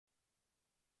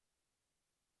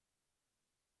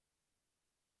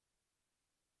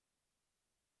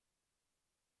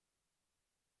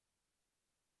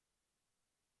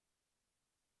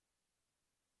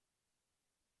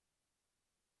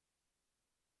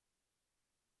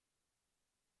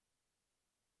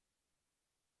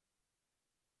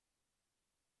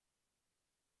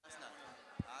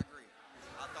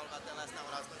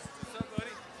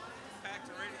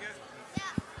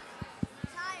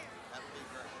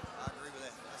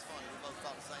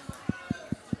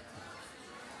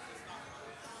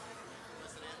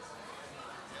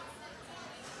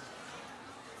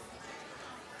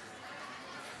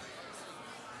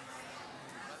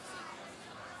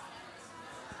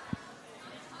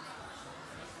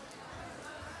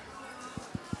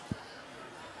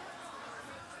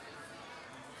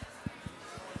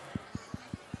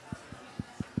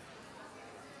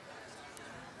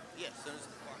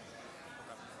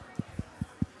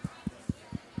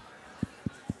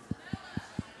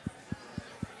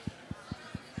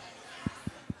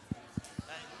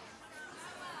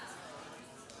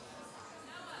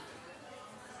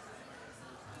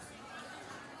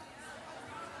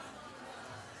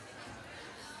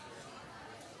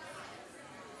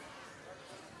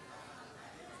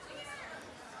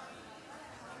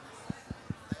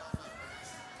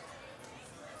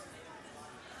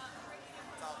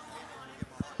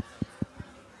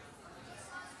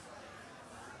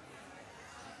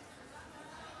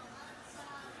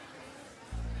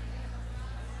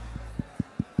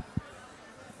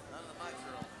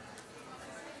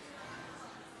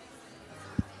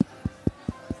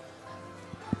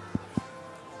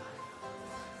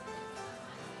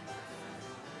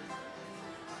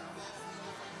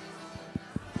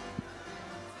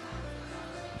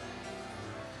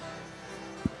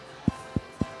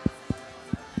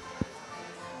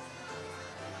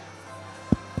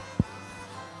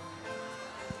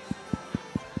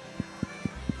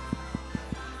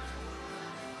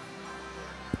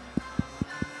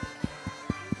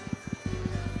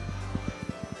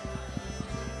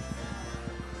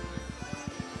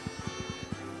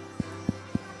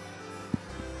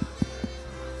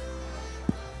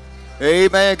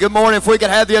Amen. Good morning. If we could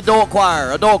have the adult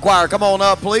choir. Adult choir, come on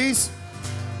up, please.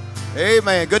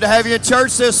 Amen. Good to have you in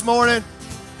church this morning.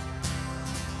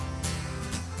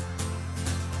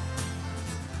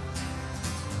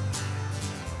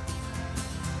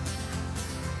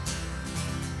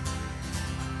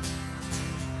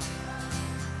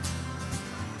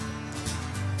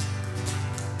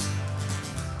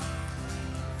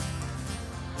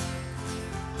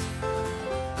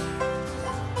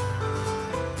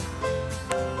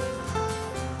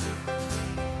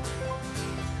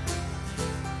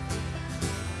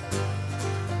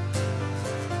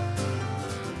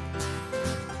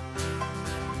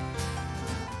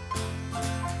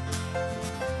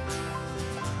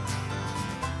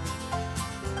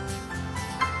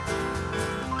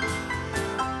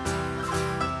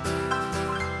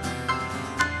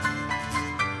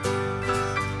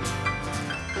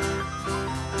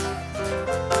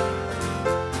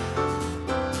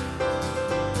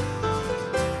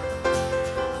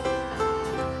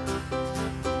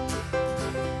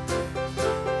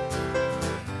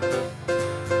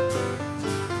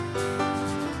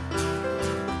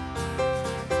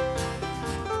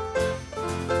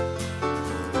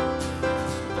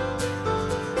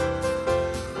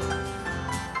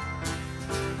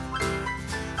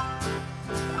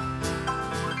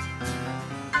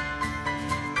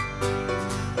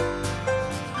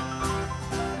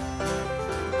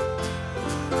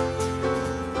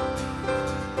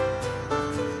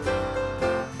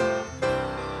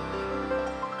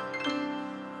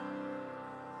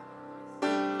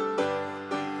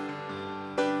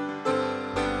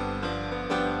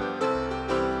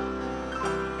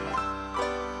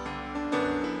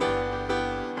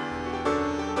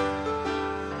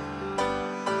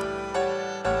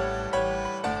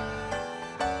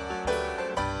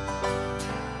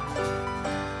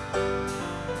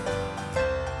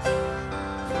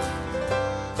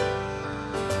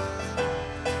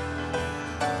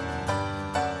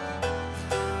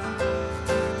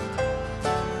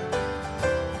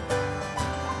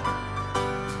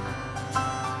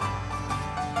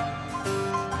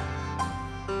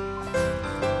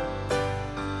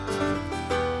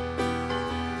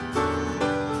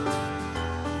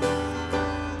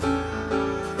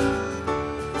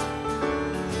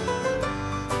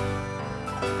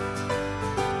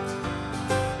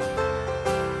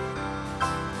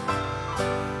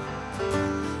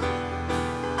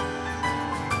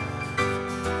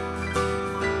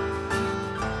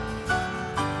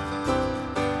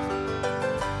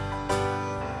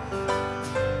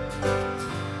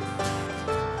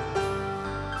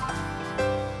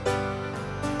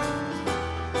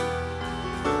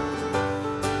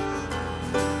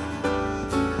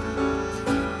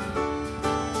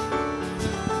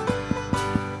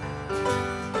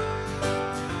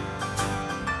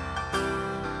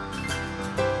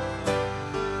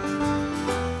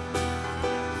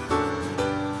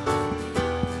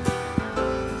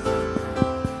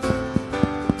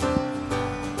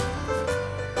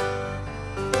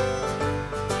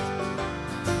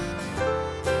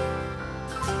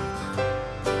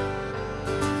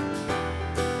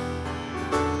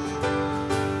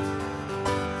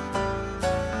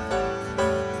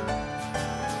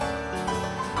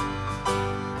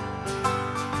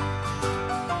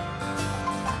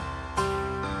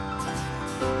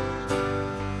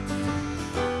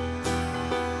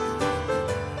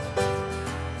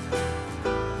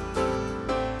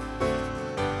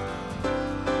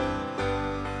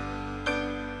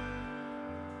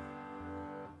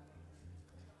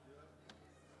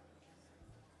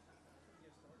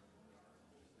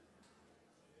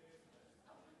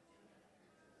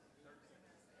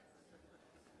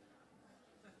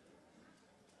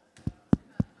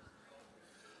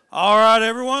 All right,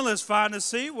 everyone, let's find a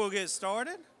seat. We'll get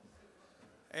started.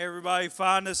 Everybody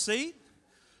find a seat.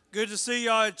 Good to see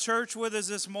y'all at church with us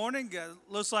this morning.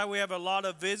 Looks like we have a lot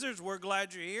of visitors. We're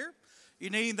glad you're here. You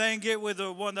need anything, get with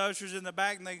one of the ushers in the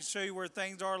back, and they can show you where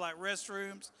things are, like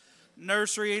restrooms,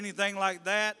 nursery, anything like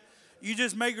that. You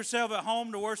just make yourself at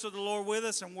home to worship the Lord with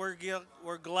us, and we're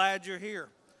glad you're here.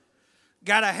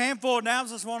 Got a handful of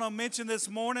announcements I want to mention this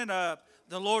morning. The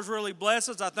Lord's really blessed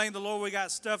us. I thank the Lord we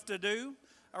got stuff to do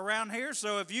around here.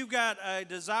 So if you've got a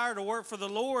desire to work for the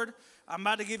Lord, I'm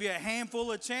about to give you a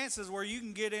handful of chances where you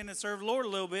can get in and serve the Lord a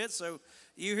little bit. So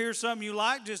you hear something you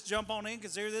like, just jump on in.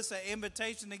 Consider this an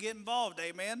invitation to get involved.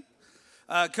 Amen.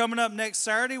 Coming up next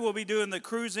Saturday, we'll be doing the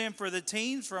cruise in for the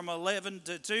teens from 11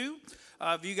 to 2.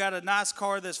 If you got a nice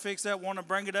car that's fixed up, want to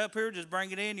bring it up here, just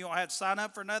bring it in. You don't have to sign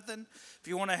up for nothing. If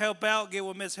you want to help out, get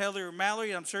with Miss Heather or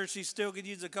Mallory. I'm sure she still could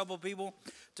use a couple of people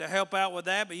to help out with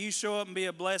that. But you show up and be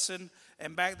a blessing.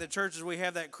 And back at the churches, we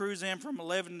have that cruise in from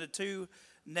 11 to 2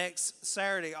 next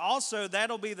Saturday. Also,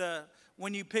 that'll be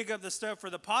when you pick up the stuff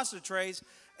for the pasta trays.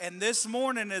 And this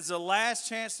morning is the last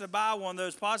chance to buy one of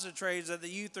those pasta trays that the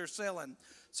youth are selling.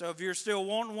 So if you're still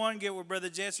wanting one, get with Brother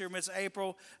Jesse or Miss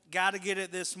April. Got to get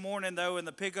it this morning, though, and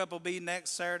the pickup will be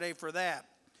next Saturday for that.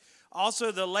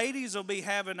 Also, the ladies will be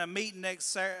having a meeting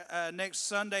next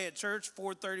Sunday at church,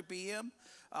 4:30 p.m.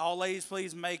 All ladies,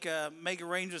 please make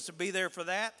arrangements to be there for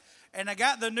that. And I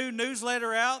got the new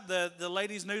newsletter out, the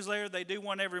ladies' newsletter. They do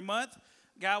one every month.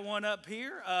 Got one up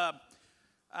here.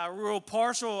 Real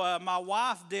partial. My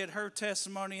wife did her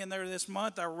testimony in there this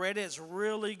month. I read it. It's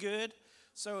really good.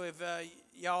 So if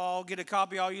y'all get a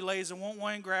copy, all you ladies that want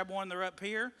one, grab one. They're up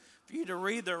here for you to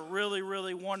read. They're really,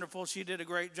 really wonderful. She did a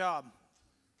great job.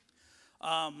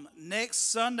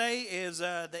 Next Sunday is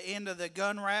the end of the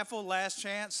gun raffle, last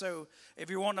chance. So if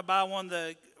you're wanting to buy one of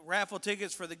the raffle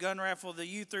tickets for the gun raffle the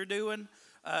youth are doing,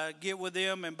 get with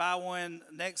them and buy one.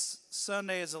 Next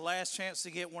Sunday is the last chance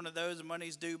to get one of those. The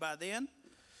money's due by then.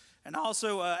 And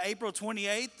also April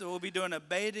 28th, we'll be doing a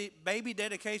baby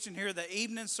dedication here at the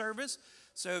evening service.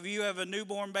 So if you have a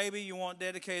newborn baby you want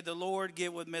dedicated to the Lord,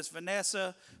 get with Miss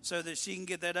Vanessa so that she can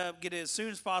get that up, get it as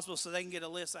soon as possible so they can get a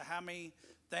list of how many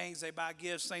things they buy,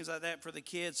 gifts, things like that for the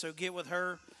kids. So get with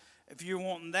her if you're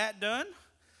wanting that done.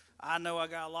 I know I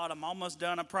got a lot. I'm almost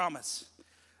done, I promise.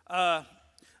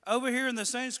 Over here in the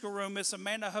Sunday school room, Miss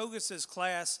Amanda Hogus'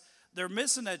 class, they're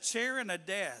missing a chair and a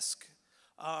desk.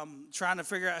 Trying to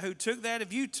figure out who took that.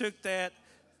 If you took that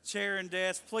chair and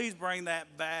desk, please bring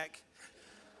that back.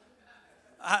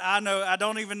 I know, I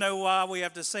don't even know why we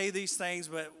have to say these things,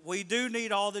 but we do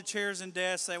need all the chairs and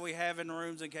desks that we have in the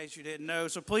rooms in case you didn't know.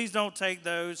 So please don't take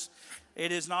those.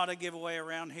 It is not a giveaway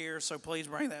around here, so please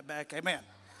bring that back. Amen.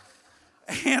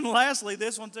 And lastly,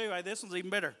 this one too. This one's even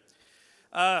better.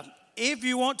 If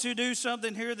you want to do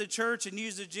something here at the church and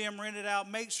use the gym, rent it out,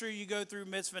 make sure you go through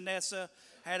Miss Vanessa.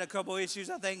 Had a couple issues,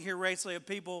 I think, here recently of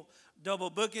people double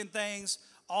booking things.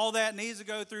 All that needs to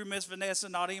go through Miss Vanessa,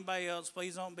 not anybody else.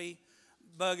 Please don't be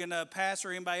bugging a pastor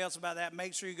or anybody else about that.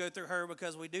 Make sure you go through her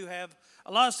because we do have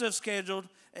a lot of stuff scheduled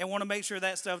and want to make sure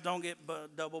that stuff don't get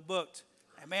double booked.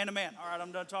 Amen, amen. All right,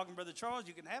 I'm done talking, Brother Charles.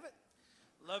 You can have it.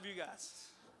 Love you guys.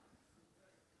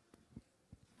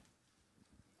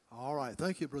 All right,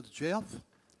 thank you, Brother Jeff.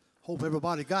 Hope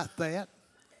everybody got that.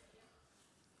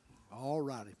 All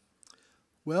righty.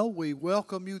 Well, we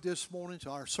welcome you this morning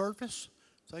to our service.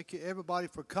 Thank you, everybody,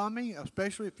 for coming,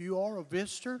 especially if you are a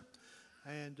visitor.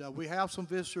 And we have some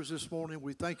visitors this morning.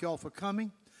 We thank you all for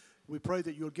coming. We pray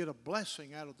that you'll get a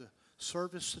blessing out of the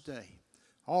service today.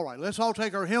 All right, let's all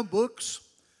take our hymn books.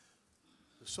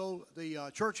 So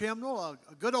the church hymnal, a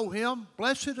good old hymn,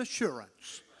 Blessed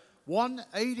Assurance,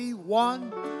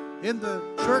 181 in the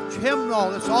church hymnal.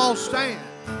 Let's all stand.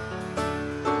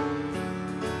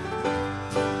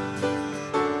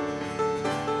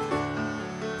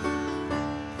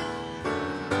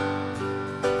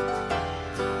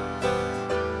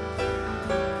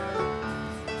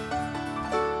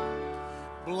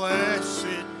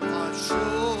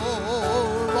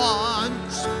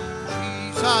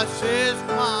 Jesus is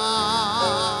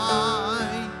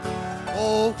mine.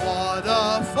 Oh, what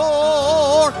a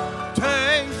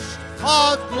foretaste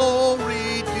of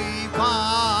glory divine,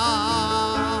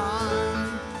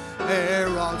 heir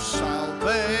of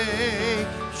salvation,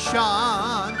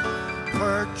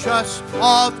 purchased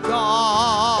of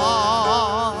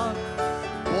God,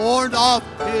 born of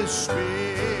His Spirit,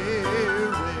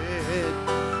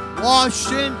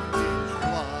 washed in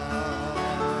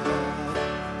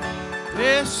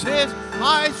This is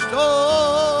my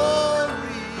story,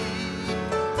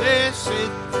 this is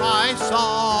my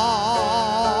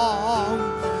song,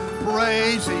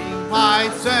 praising my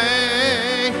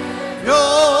Savior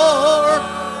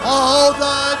all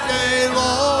the day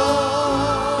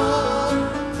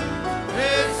long.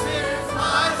 This is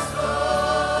my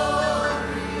story,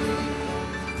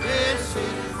 this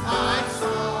is my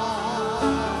song,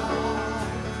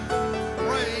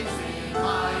 praising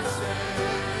my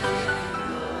Savior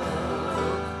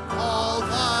all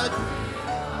the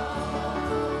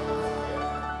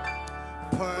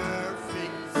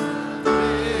perfect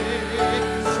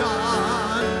salvation,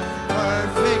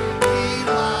 perfect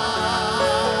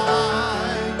delight,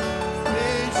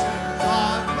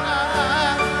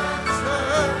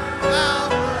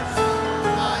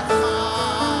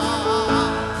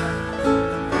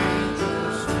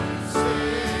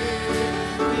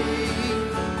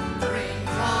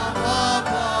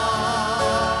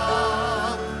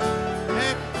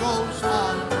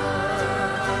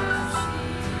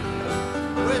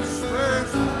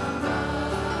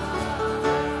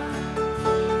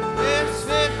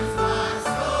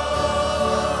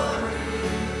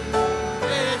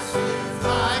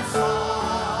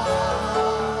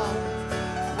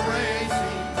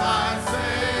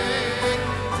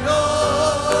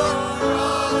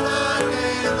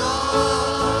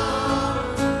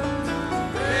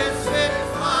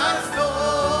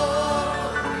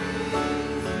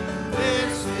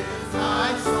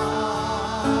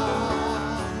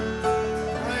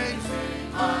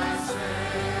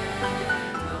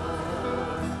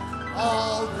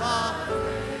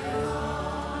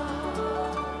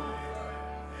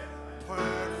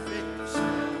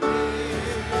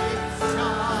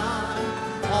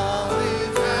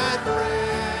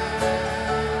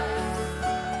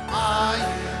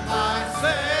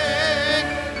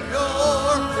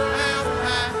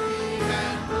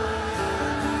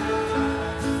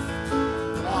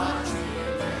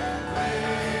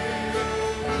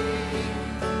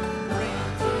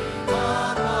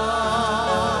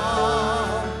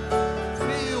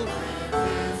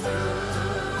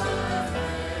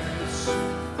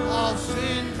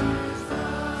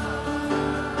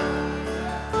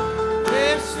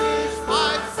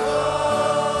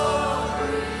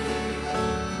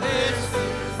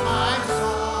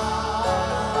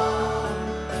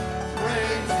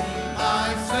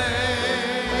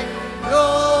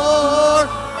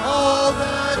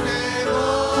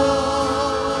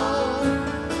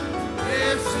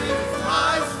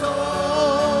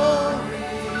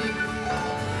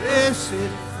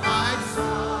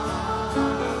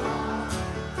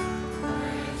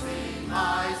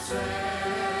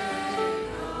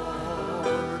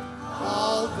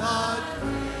 all God.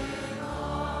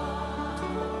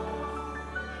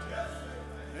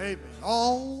 Amen.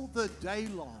 All the day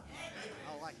long.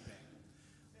 I like that.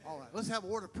 All right, let's have a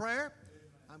word of prayer.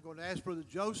 I'm going to ask Brother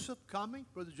Joseph coming.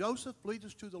 Brother Joseph, lead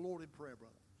us to the Lord in prayer,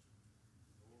 brother.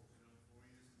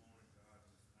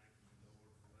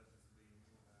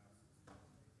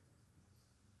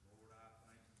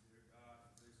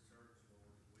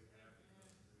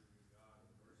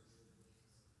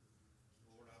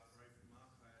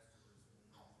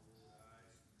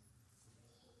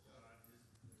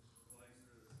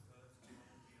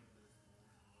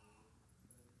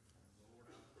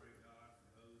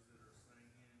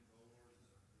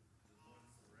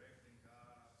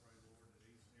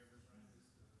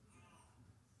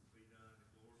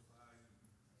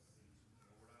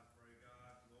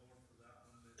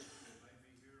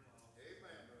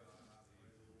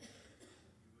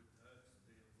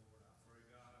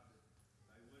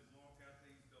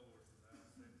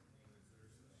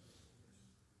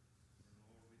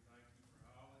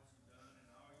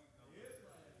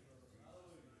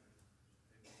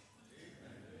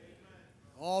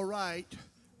 All right.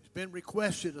 It's been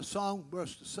requested a song for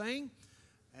us to sing,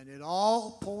 and it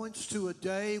all points to a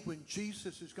day when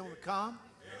Jesus is going to come.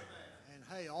 And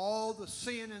hey, all the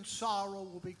sin and sorrow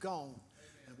will be gone,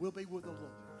 and we'll be with the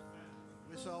Lord.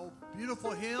 It's a beautiful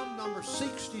hymn, number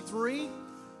 63,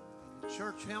 the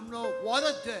church hymnal, What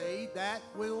a Day That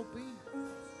Will Be.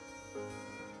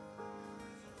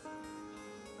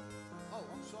 Oh,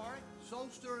 I'm sorry. Soul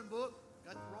Stirring book.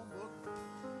 Got the wrong book.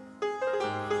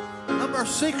 Number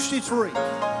 63.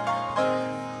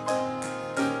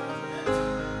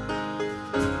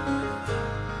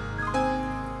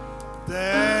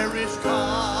 There is coming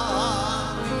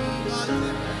a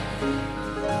day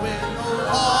when no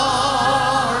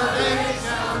heartache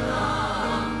shall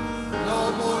come, no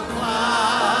more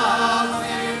clouds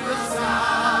in the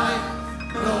sky,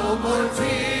 no more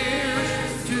tears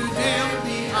to dim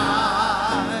the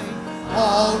eye.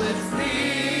 All is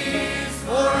peace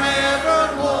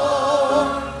forevermore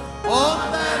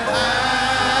on that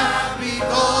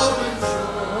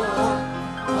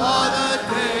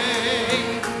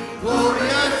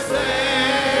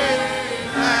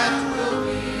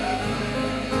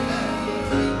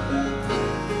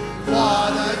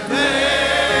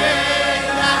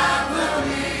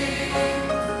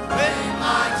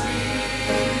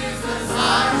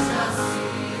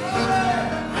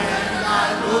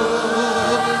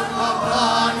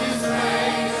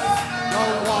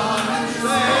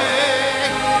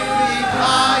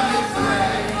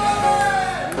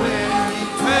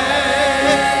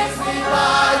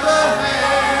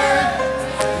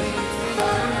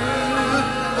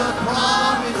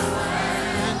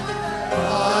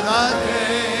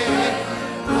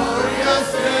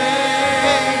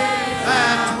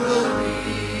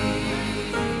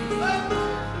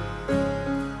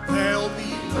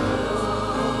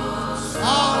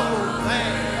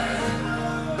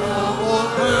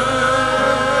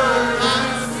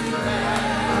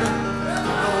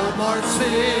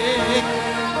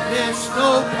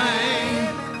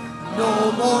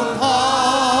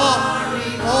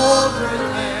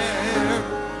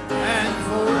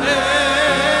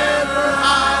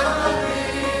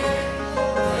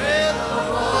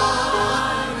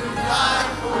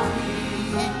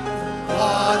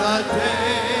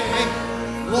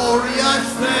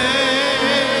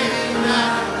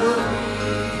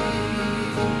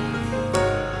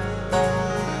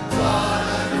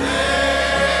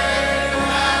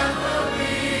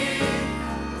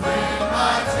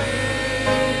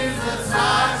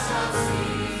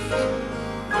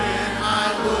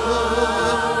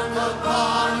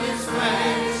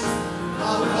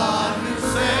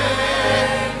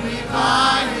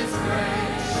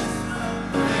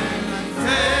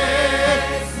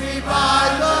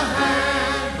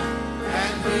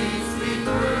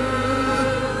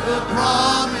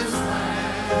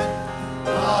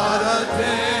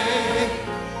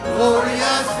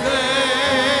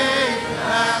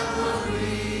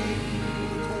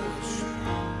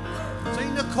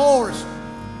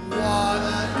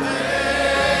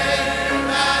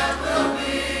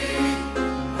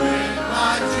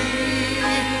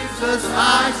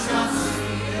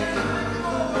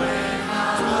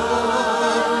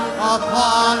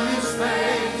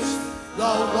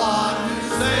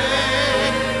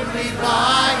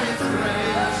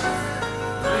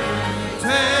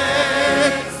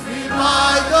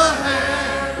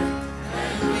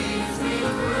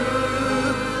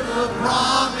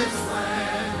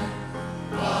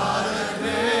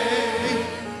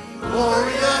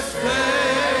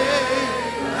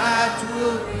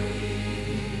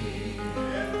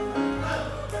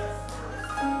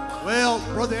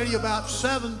tell you about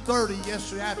 7:30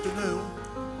 yesterday afternoon,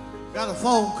 got a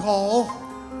phone call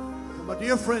from a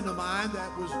dear friend of mine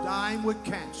that was dying with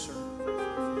cancer.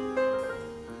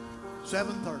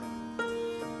 7:30.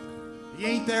 He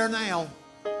ain't there now.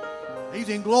 He's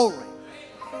in glory.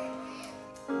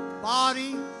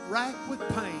 Body racked with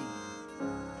pain.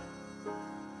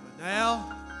 But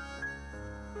now,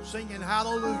 singing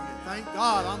hallelujah. Thank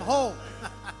God I'm home.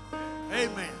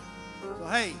 Amen. So,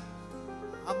 hey,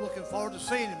 I'm looking forward to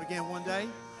seeing him again one day.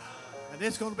 And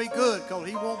it's going to be good because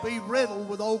he won't be riddled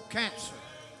with old cancer.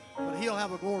 But he'll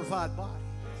have a glorified body.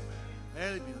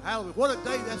 Hallelujah. Hallelujah. What a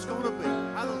day that's going to be.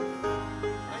 Hallelujah.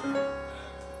 Amen.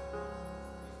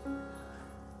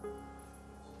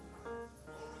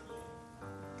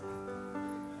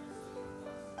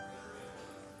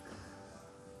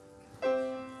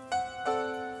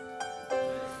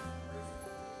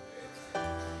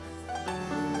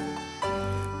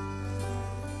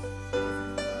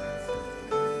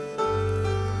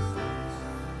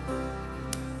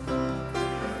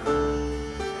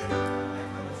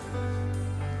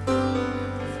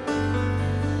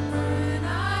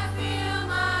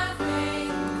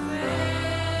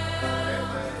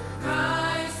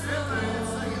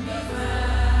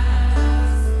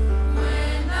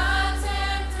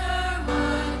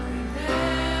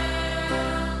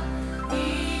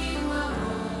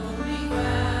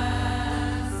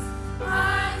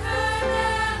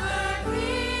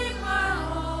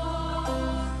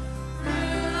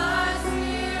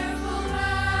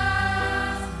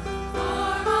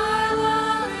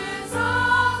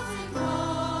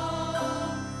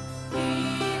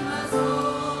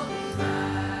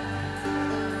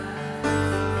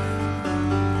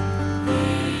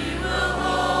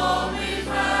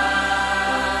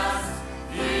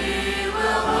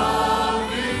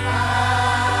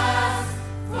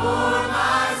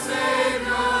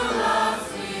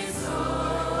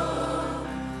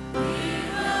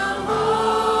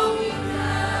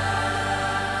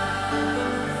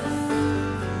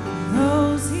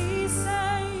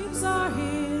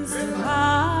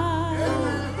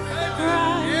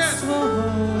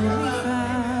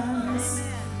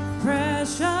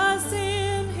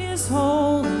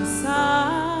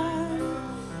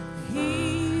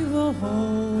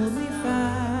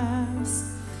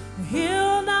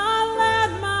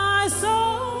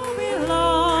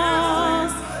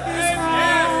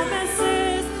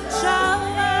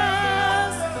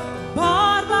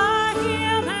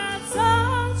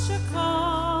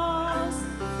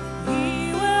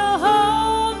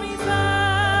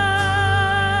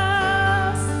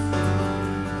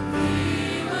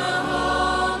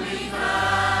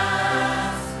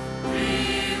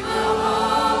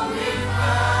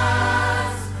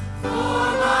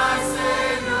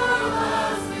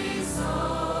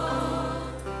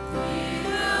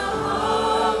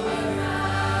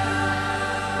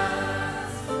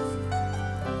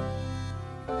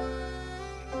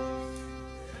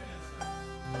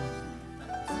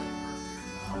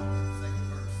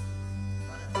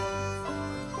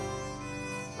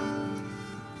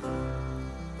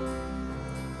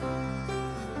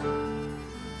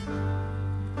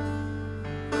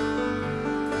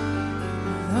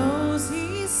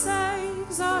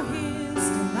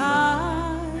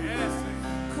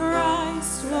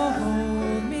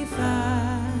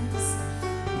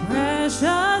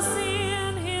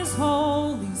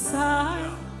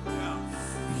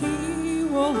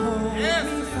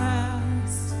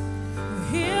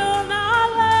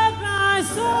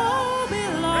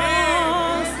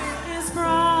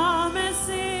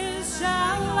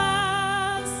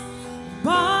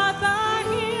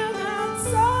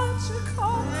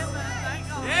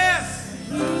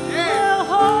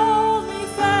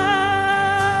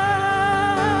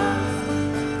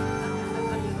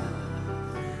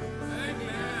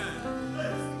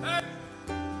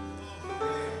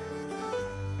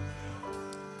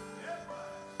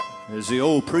 As the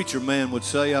old preacher man would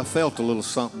say, I felt a little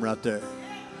something right there.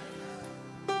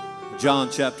 John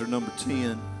chapter number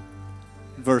 10,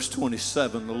 verse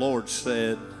 27, the Lord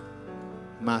said,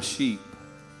 my sheep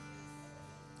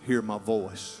hear my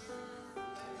voice,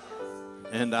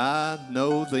 and I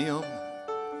know them,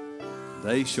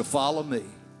 they shall follow me.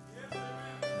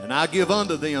 And I give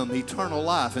unto them eternal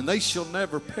life, and they shall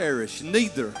never perish,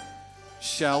 neither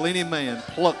shall any man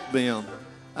pluck them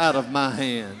out of my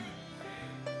hand.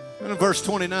 And in verse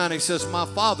 29, he says, my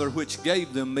Father which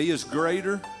gave them me is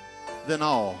greater than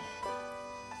all,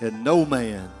 and no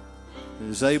man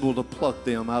is able to pluck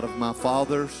them out of my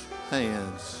Father's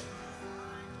hands.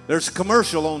 There's a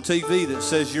commercial on TV that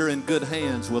says you're in good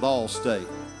hands with Allstate.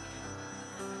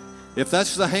 If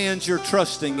that's the hands you're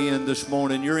trusting in this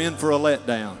morning, you're in for a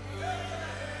letdown.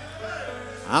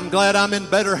 I'm glad I'm in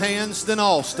better hands than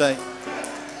Allstate.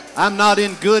 I'm not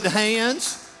in good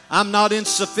hands. I'm not in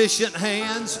sufficient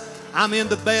hands. I'm in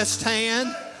the best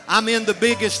hand. I'm in the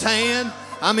biggest hand.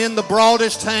 I'm in the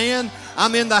broadest hand.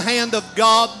 I'm in the hand of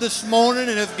God this morning.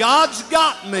 And if God's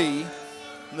got me,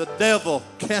 the devil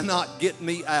cannot get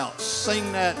me out.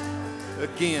 Sing that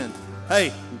again.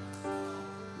 Hey,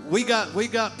 we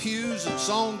got pews and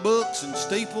song books and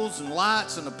steeples and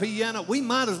lights and a piano. We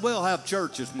might as well have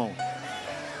church this morning.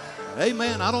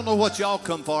 Amen. I don't know what y'all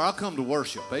come for. I'll come to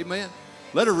worship. Amen.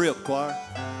 Let her rip, choir.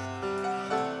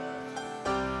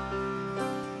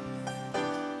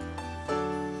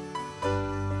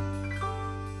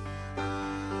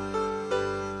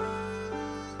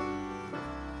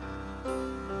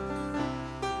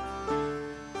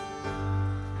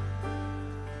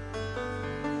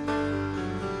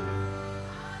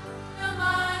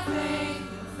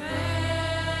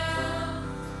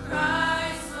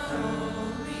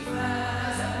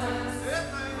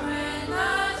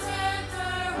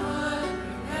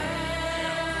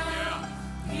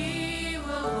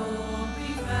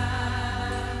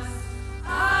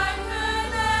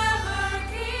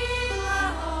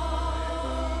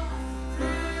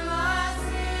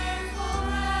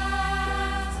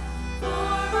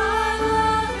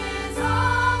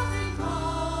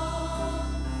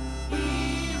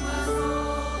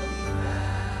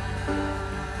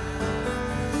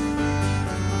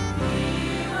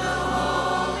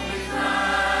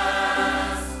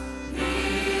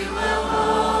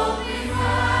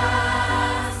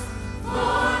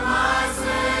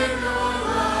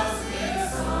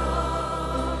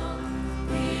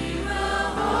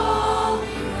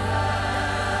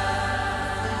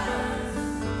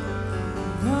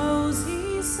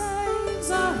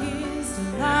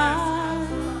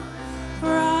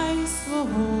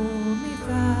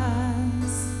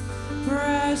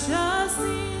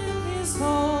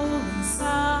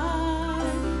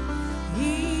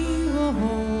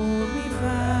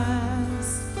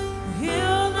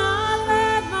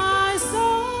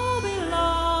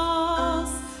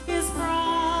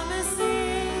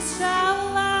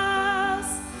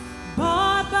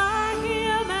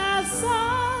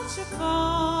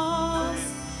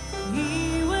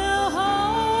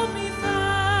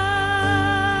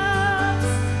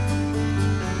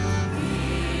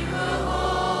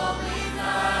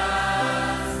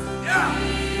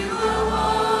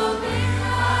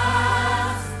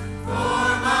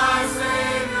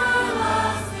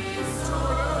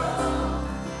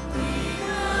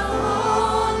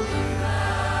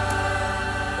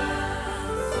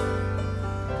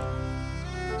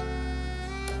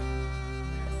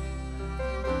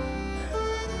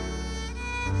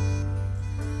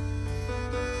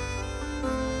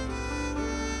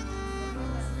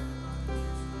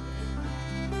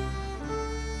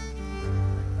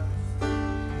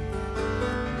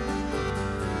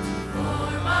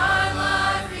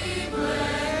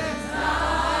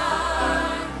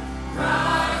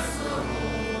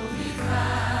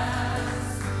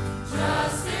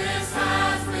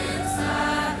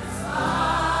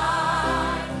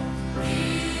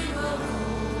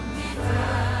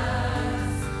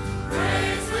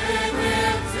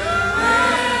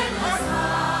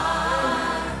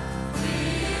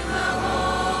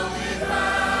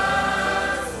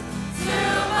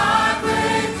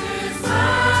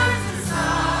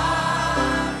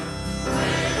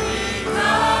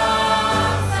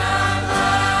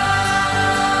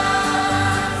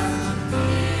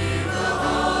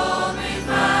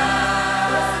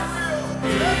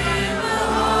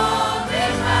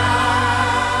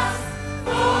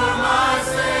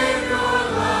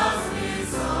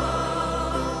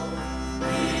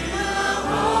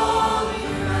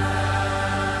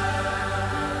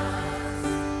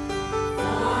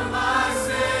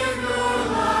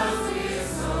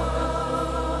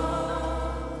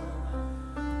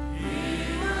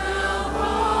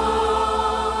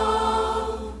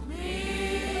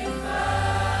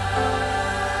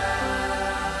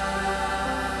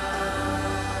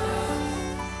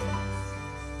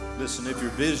 Listen, if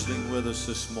you're visiting with us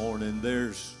this morning,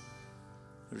 there's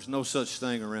no such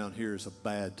thing around here as a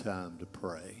bad time to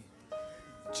pray.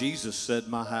 Jesus said,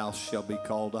 "My house shall be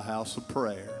called a house of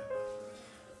prayer."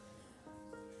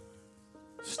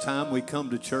 It's time we come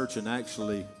to church and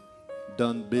actually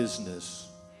done business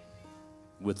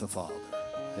with the Father.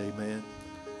 Amen.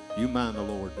 You mind the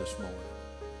Lord this morning.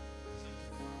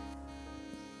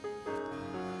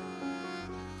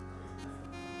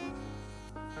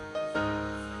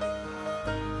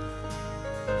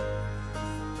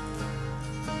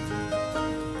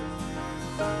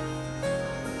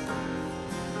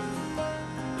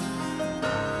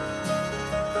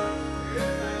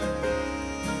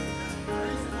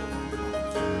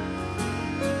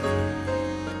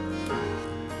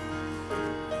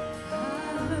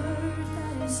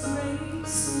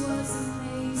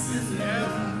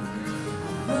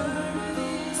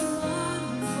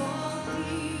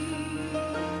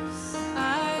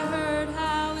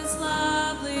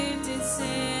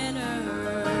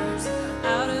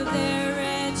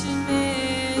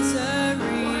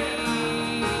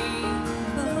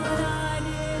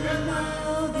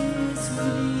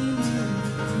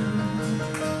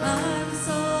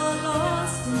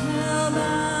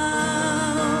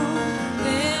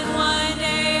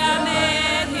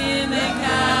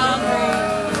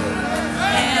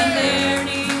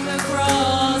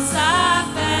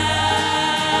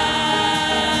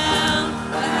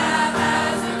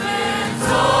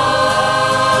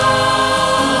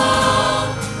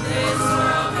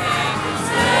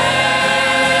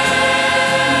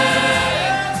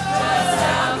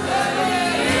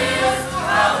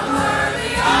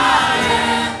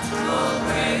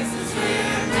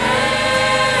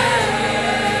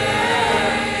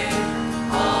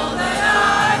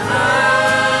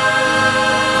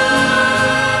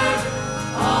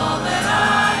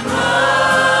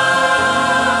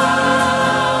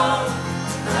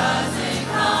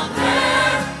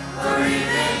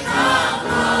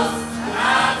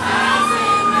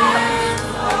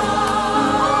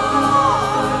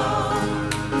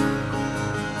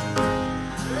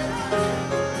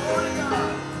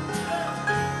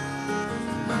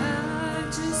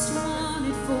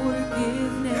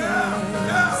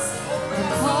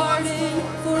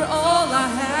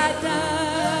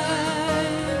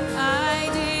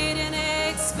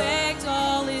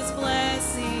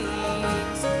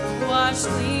 washed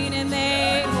clean and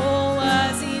made whole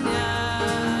was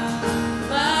enough.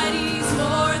 But He's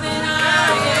more than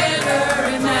I ever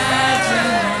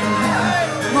imagined,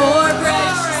 more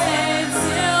precious than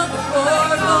silver or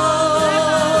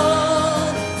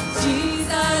gold.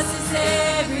 Jesus is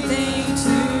everything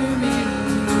to me.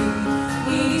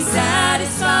 He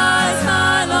satisfies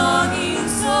my longing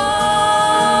soul.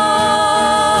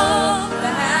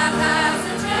 The half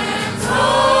hasn't been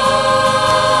told.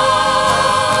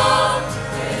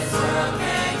 This world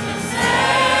can't contain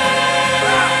just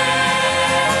how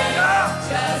good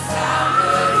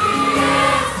He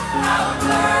is, how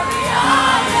unworthy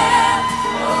I am.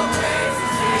 Oh, praise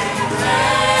His name.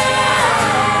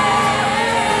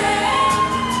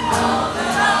 All that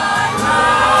I learned,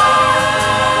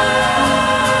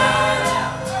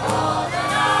 all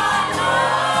that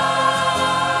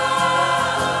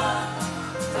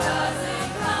I know,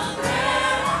 doesn't compare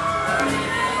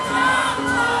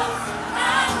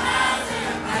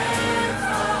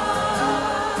or even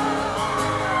come close.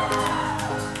 That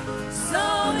hasn't been told. So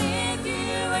if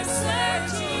you are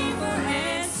searching for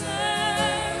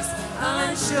answers,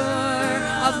 unsure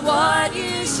of what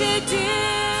you should do,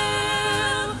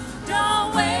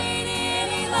 don't wait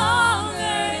any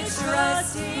longer to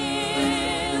trust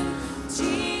Him.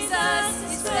 Jesus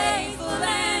is faithful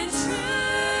and true.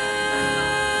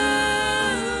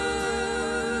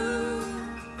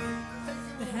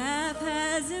 The half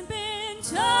hasn't been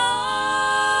told.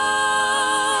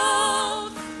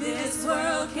 This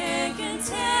world can't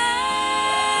contain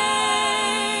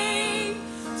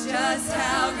just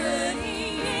how good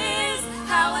He is,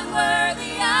 how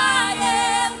unworthy I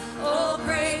am. Oh,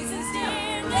 praise His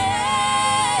dear name.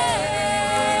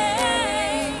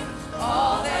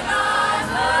 All that I've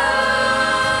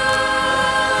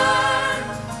learned,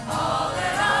 all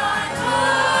that I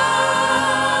know,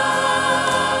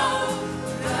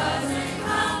 doesn't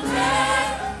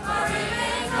compare or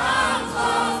even come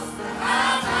close.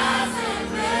 Half hasn't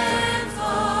been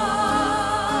told.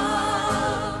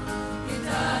 It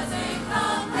doesn't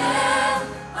compare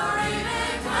or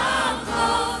even come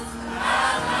close.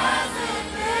 Half hasn't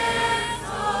been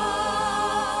told.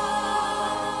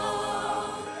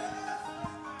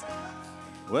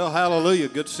 Well, hallelujah.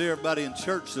 Good to see everybody in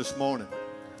church this morning.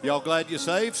 Y'all glad you're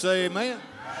saved? Say amen.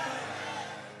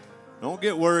 Don't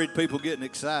get worried, people getting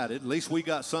excited. At least we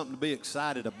got something to be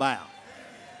excited about.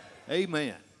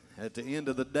 Amen. At the end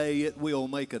of the day, it will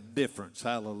make a difference.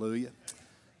 Hallelujah.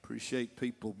 Appreciate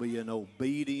people being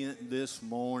obedient this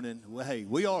morning. Well, hey,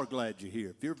 we are glad you're here.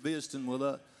 If you're visiting with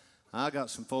us, I got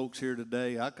some folks here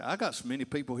today. I got so many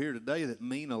people here today that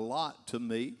mean a lot to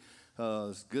me.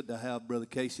 It's good to have Brother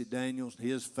Casey Daniels and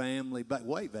his family back.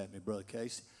 Wave at me, Brother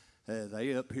Casey.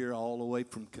 They up here all the way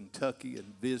from Kentucky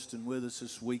and visiting with us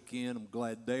this weekend. I'm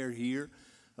glad they're here.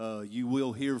 You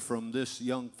will hear from this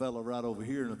young fellow right over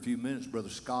here in a few minutes, Brother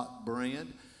Scott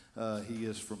Brand. He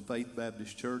is from Faith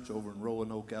Baptist Church over in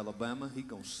Roanoke, Alabama. He's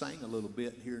going to sing a little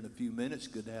bit here in a few minutes.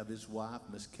 Good to have his wife,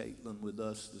 Miss Caitlin, with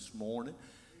us this morning.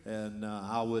 And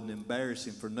I wouldn't embarrass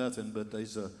him for nothing, but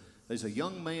there's a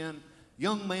young man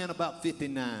about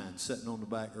 59 sitting on the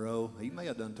back row. He may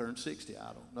have done turned 60,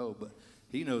 I don't know, but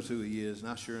he knows who he is, and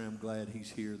I sure am glad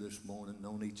he's here this morning,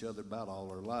 known each other about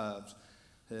all our lives.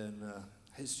 And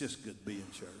it's just good to be in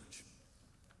church.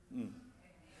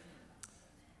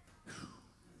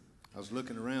 I was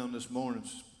looking around this morning.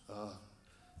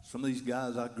 Some of these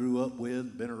guys I grew up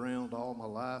with, been around all my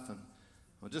life, and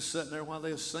I was just sitting there while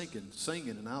they were singing,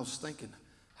 and I was thinking,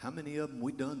 how many of them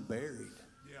we done buried?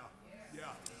 Yeah.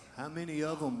 How many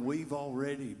of them we've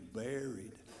already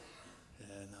buried?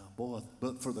 And boy,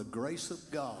 but for the grace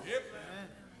of God. Yep.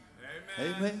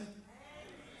 Amen. Amen.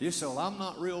 You say, well, I'm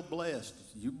not real blessed.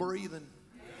 You breathing.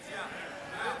 Yeah.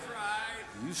 That's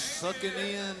right. You sucking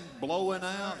in, blowing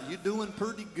out. You doing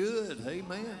pretty good.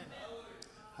 Amen.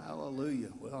 Hallelujah.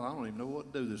 Well, I don't even know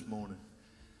what to do this morning.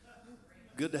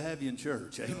 Good to have you in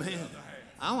church. Amen.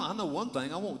 I know one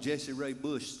thing. I want Jesse Ray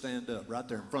Bush to stand up right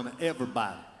there in front of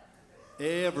everybody.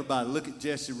 Everybody, look at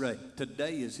Jesse Ray.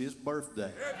 Today is his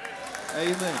birthday.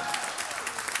 Amen.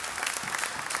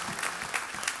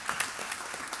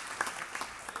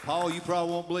 Paul, you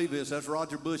probably won't believe this. That's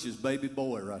Roger Bush's baby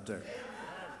boy right there.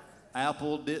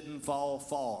 Apple didn't fall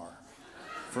far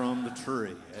from the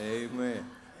tree. Amen.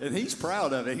 And he's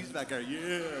proud of it. He's back there,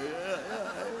 yeah.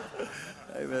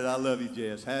 Amen. I love you,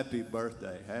 Jess. Happy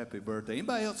birthday. Happy birthday.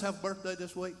 Anybody else have a birthday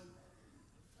this week?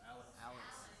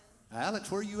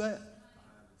 Alex, where you at?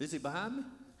 Is he behind me?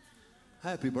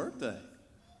 Happy birthday.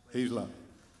 He's like,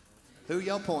 who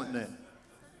y'all pointing at?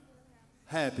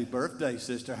 Happy birthday,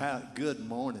 sister. Good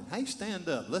morning. Hey, stand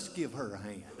up. Let's give her a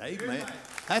hand. Amen.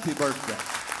 Happy birthday.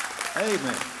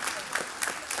 Amen.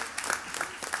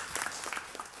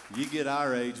 You get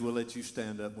our age, we'll let you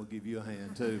stand up and we'll give you a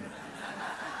hand too.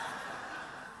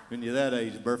 When you're that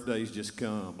age, birthdays just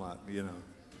come, like, you know.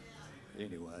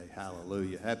 Anyway,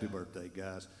 hallelujah. Happy birthday,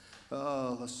 guys.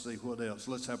 Let's see what else.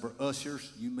 Let's have our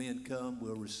ushers. You men come.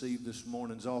 We'll receive this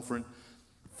morning's offering.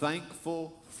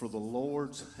 Thankful for the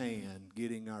Lord's hand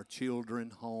getting our children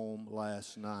home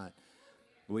last night.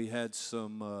 We had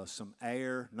some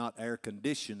not air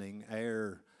conditioning,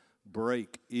 air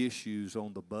brake issues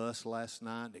on the bus last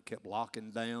night. It kept locking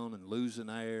down and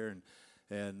losing air,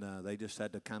 and they just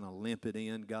had to kind of limp it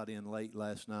in. Got in late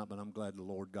last night, but I'm glad the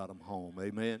Lord got them home.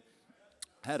 Amen.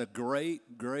 Had a great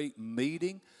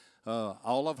meeting.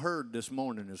 All I've heard this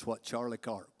morning is what Charlie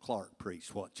Clark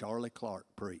preached.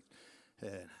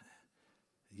 And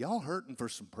y'all hurting for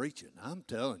some preaching. I'm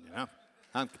telling you.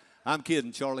 I'm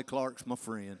kidding. Charlie Clark's my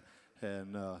friend.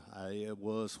 And it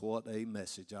was what a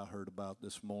message I heard about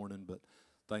this morning. But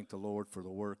thank the Lord for the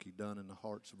work He done in the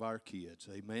hearts of our kids.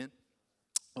 Amen.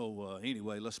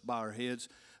 Anyway, let's bow our heads.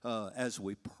 As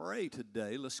we pray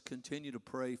today, let's continue to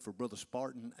pray for Brother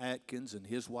Spartan Atkins and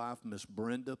his wife, Miss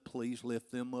Brenda. Please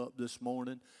lift them up this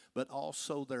morning. But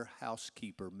also their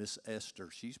housekeeper, Miss Esther.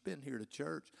 She's been here to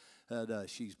church.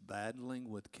 She's battling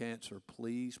with cancer.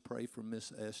 Please pray for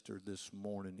Miss Esther this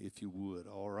morning, if you would,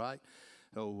 all right?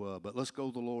 But let's go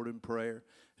to the Lord in prayer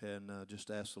and just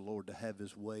ask the Lord to have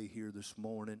His way here this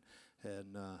morning.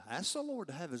 And ask the Lord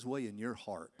to have His way in your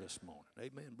heart this morning.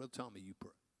 Amen. Brother Tommy, you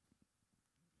pray.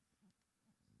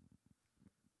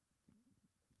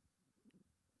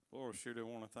 Lord, I sure do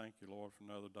want to thank you, Lord, for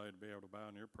another day to be able to bow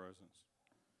in your presence.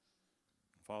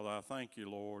 Father, I thank you,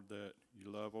 Lord, that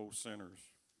you love old sinners.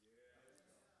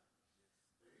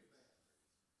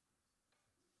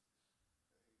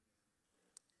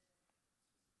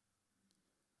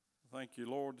 Thank you,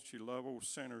 Lord, that you love old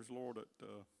sinners, Lord, that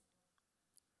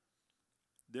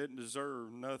didn't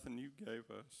deserve nothing you gave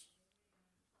us.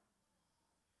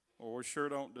 Lord, we sure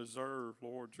don't deserve,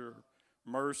 Lord, your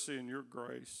mercy and your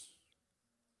grace.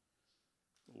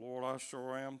 Lord, I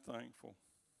sure am thankful.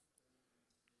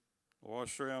 Lord, I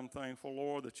sure am thankful,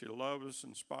 Lord, that you love us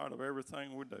in spite of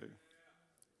everything we do.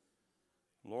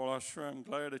 Lord, I sure am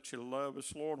glad that you love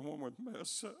us, Lord, when we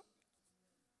mess up.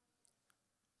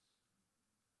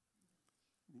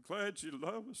 I'm glad you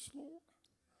love us, Lord,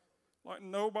 like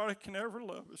nobody can ever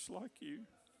love us like you.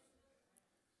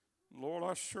 Lord,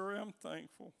 I sure am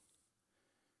thankful.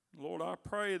 Lord, I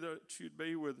pray that you'd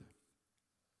be with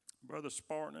Brother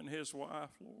Spartan and his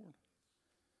wife, Lord.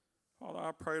 Father,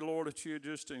 I pray, Lord, that you'd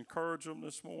just encourage them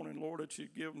this morning, Lord, that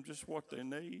you'd give them just what they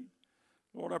need.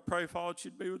 Lord, I pray, Father, that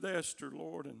you'd be with Esther,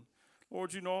 Lord, and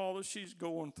Lord, you know all that she's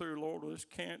going through, Lord, with this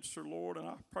cancer, Lord, and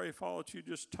I pray, Father, that you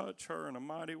just touch her in a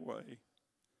mighty way.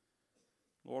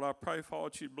 Lord, I pray, Father,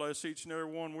 that you'd bless each and every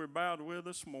one we're bowed with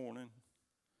this morning.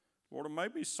 Lord, there may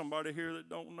be somebody here that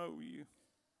don't know you.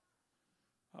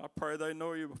 I pray they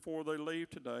know you before they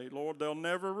leave today. Lord, they'll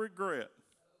never regret,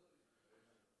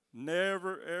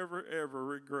 never, ever, ever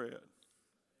regret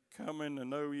coming to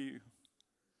know you.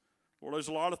 Lord, there's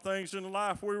a lot of things in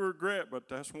life we regret, but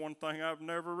that's one thing I've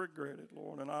never regretted,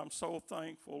 Lord, and I'm so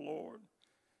thankful, Lord,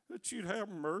 that you'd have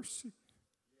mercy.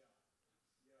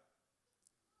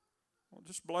 Lord,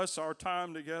 just bless our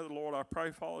time together, Lord. I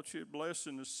pray, Father, that you'd bless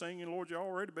in the singing. Lord, you've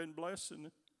already been blessing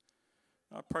it.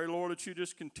 I pray, Lord, that you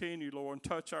just continue, Lord, and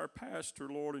touch our pastor,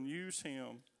 Lord, and use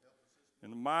him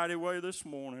in a mighty way this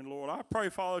morning, Lord. I pray,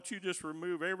 Father, that you just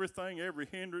remove everything, every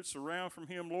hindrance around from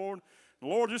him, Lord. And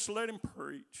Lord, just let him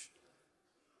preach.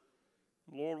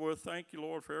 Lord, we'll thank you,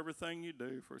 Lord, for everything you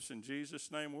do. For it's in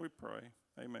Jesus' name we pray.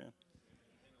 Amen.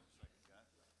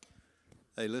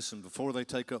 Hey, listen, before they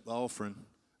take up the offering,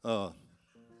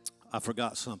 I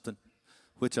forgot something,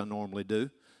 which I normally do.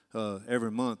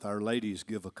 Every month, our ladies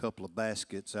give a couple of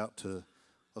baskets out to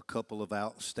a couple of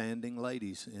outstanding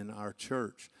ladies in our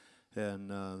church. And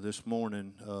this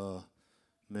morning,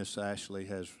 Miss Ashley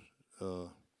has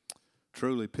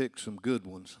truly picked some good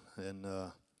ones. And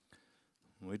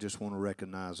we just want to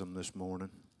recognize them this morning,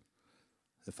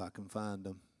 if I can find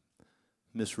them.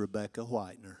 Miss Rebecca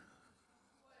Whitener.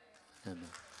 And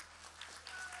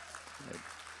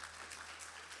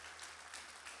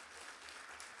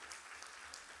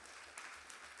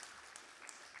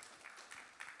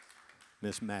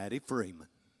Miss Maddie Freeman.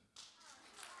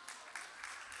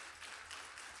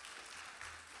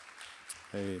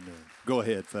 Amen. Go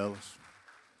ahead, fellas.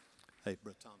 Hey,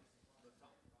 Brother Tommy.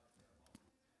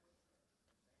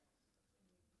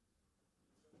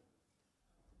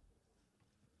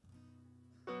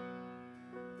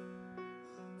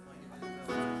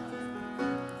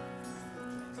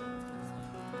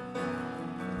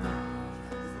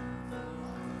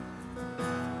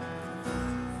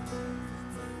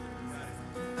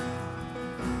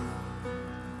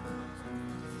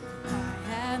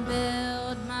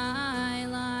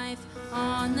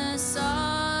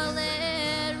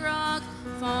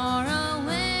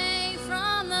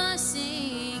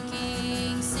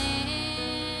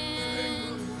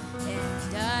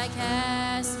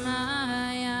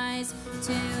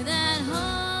 to that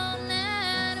home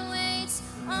that waits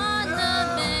on the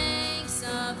banks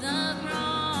of the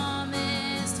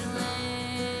promised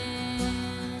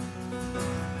land.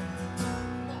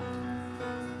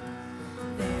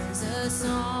 There's a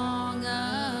song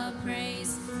of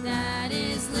praise that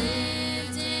is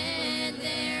lifted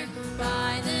there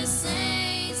by the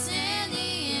saints and the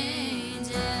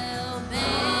angel band.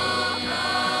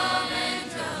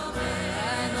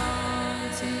 I long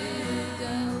to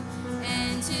go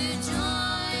and to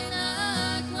join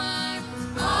the choir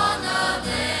on the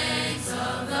banks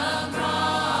of the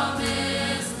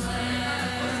promised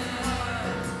land.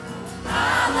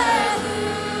 Hallelujah,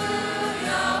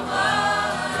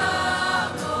 what a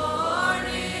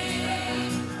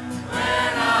morning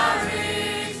when I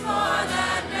reach for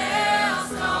that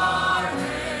nail-scarred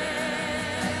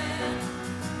hand,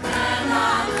 and I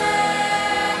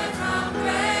led from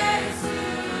grace to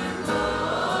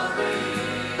glory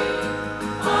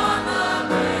on the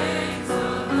banks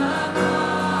of the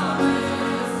promised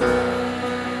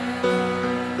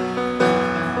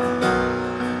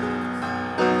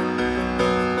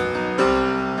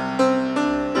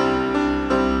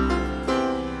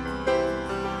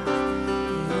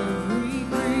Every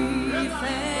grief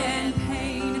and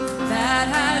pain that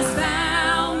has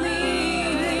found me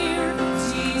here,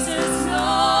 Jesus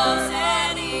knows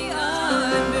and He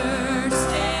understands.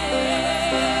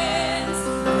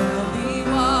 They'll be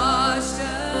washed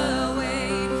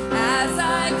away as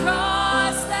I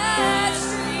cross that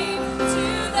stream to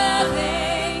the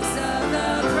banks of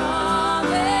the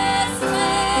promised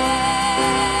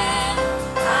land.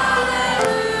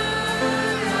 Hallelujah,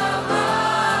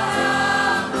 what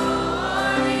a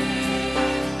morning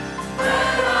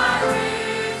when I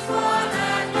reach for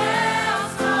that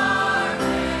nail-scarred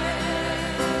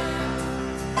hand,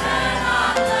 and I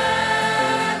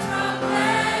led from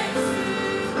grace to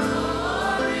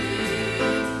glory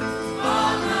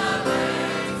on the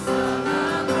banks of the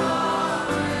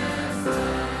promised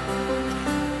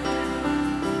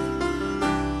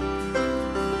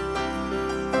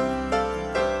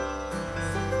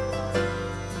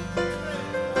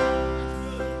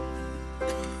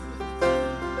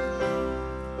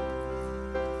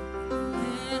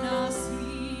Then I'll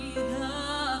see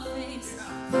the face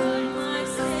of my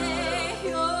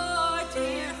Savior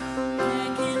dear,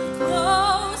 beckoned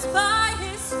close by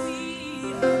His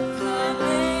sweet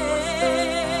command.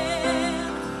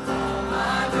 All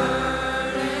my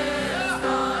burdens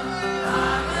gone, I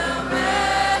will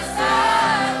rest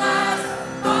at last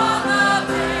on the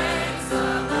banks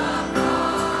of the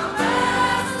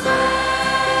promised land.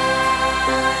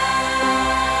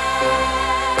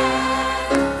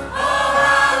 Oh,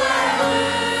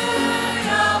 hallelujah,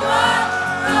 what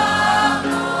a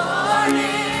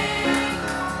morning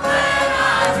when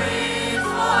I reach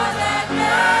for that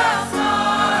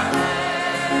nail-scarred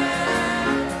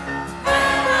hand,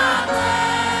 and I'm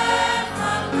led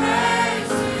from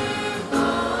grace to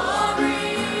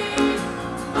glory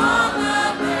on the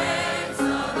banks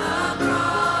of the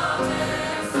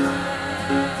promised land.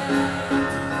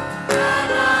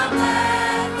 And I'm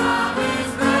led from His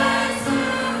grace to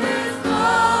His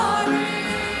glory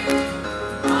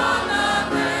on the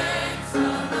banks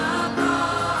of the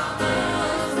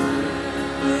promised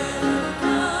land.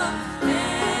 Come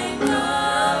and go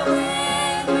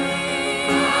with me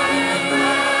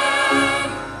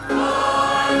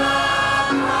for the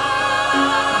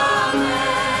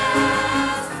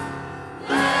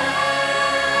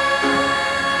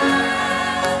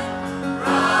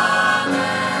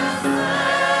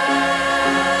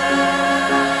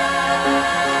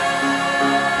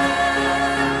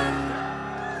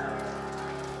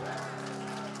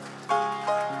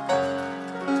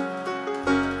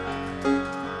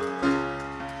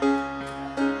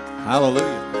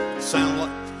Hallelujah.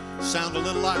 Sound a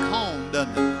little like home,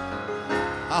 doesn't it?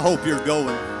 I hope you're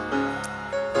going.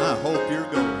 I hope you're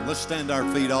going. Let's stand our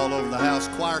feet all over the house.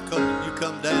 Choir, you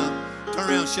come down. Turn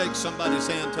around, shake somebody's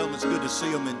hand. Tell them it's good to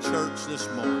see them in church this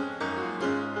morning.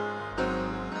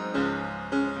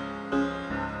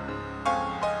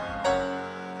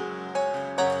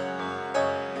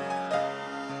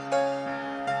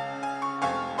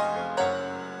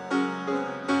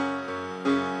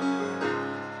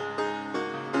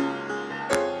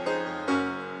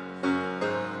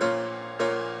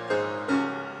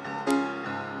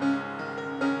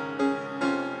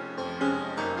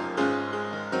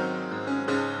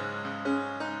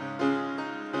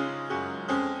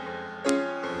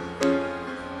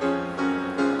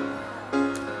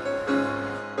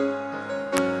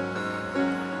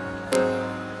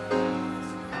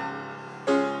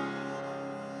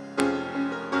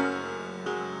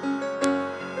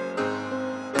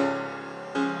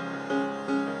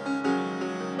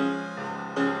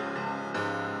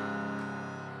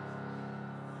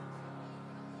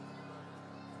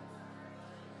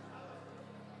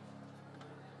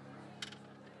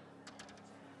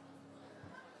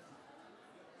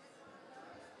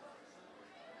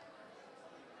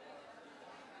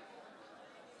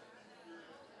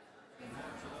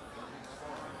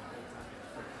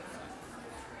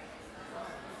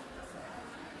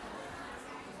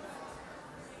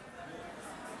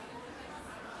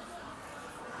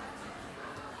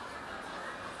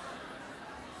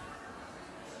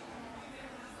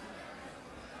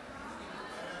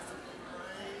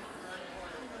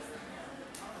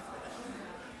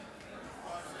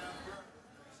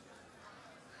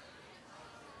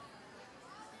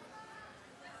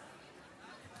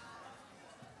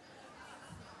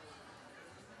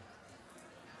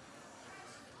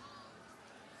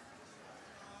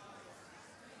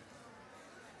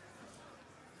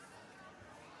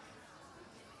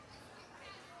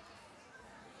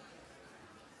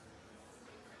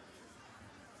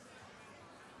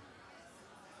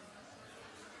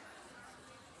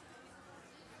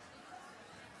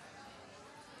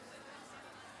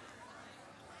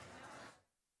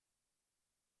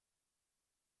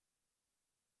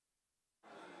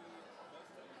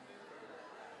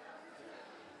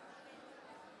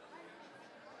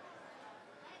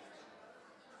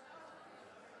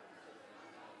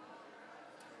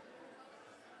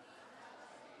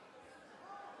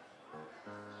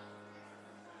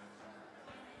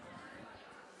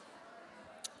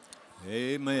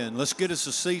 Amen. Let's get us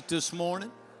a seat this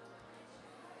morning.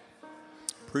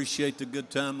 Appreciate the good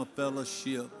time of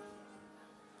fellowship.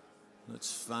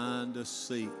 Let's find a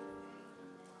seat.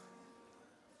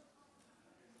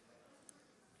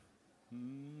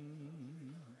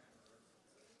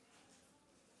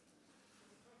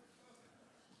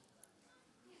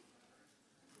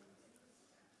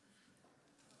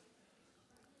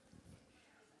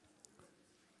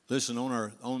 Listen,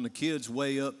 on the kids'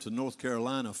 way up to North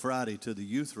Carolina Friday to the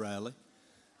youth rally,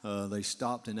 they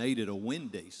stopped and ate at a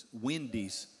Wendy's.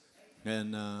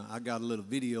 And I got a little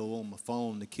video on my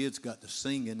phone. The kids got to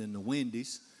singing in the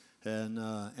Wendy's. And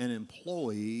an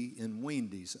employee in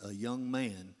Wendy's, a young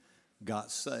man,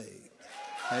 got saved.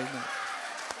 Amen.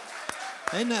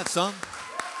 Ain't that something?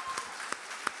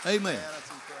 Amen. Yeah,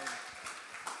 that's incredible.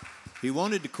 He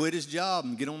wanted to quit his job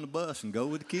and get on the bus and go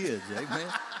with the kids. Amen.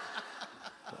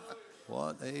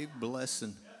 What a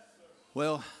blessing.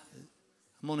 Well,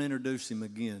 I'm going to introduce him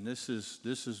again. This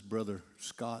is Brother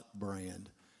Scott Brand.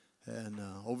 And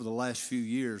over the last few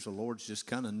years, the Lord's just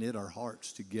kind of knit our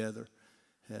hearts together.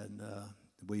 And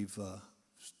we've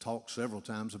talked several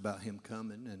times about him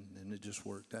coming, and it just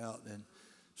worked out. And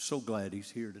so glad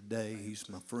he's here today. He's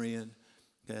my friend.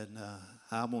 And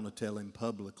I want to tell him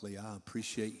publicly I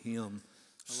appreciate him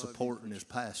supporting his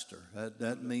pastor.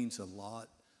 That means a lot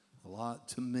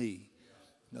to me.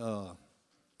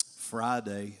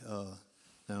 Friday,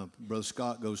 now Brother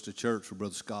Scott goes to church with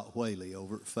Brother Scott Whaley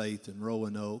over at Faith in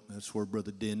Roanoke. That's where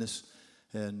Brother Dennis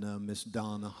and Miss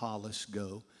Donna Hollis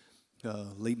go.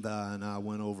 Levi and I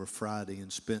went over Friday and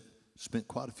spent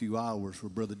quite a few hours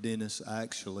with Brother Dennis.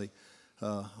 Actually,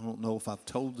 I don't know if I've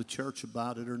told the church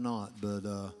about it or not, but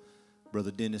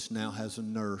Brother Dennis now has a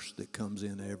nurse that comes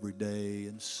in every day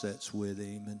and sits with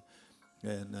him.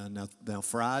 And now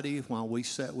Friday, while we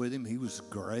sat with him, he was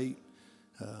great.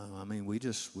 I mean, we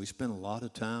spent a lot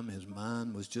of time. His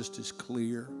mind was just as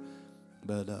clear.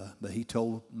 But he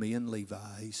told me and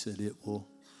Levi, he said, it will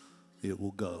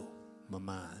go, my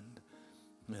mind.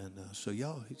 And so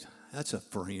y'all, that's a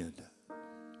friend,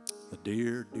 a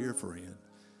dear, dear friend.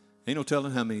 Ain't no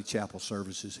telling how many chapel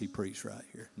services he preached right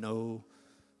here. No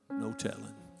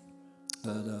telling.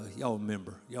 But y'all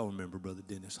remember Brother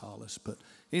Dennis Hollis. But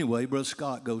anyway, Brother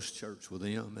Scott goes to church with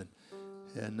him,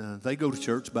 and they go to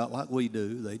church about like we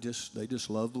do. They just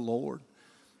love the Lord.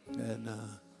 And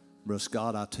Brother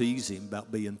Scott, I tease him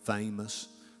about being famous,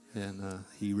 and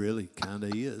he really kind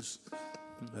of is.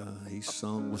 He's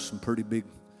sung with some pretty big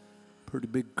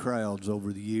crowds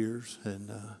over the years,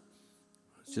 and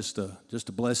it's just a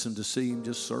blessing to see him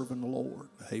just serving the Lord.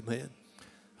 Amen.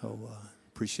 Oh.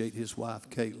 Appreciate his wife,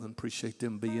 Caitlin. Appreciate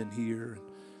them being here.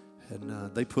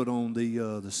 And they put on the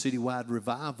citywide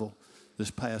revival this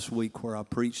past week where I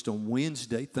preached on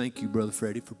Wednesday. Thank you, Brother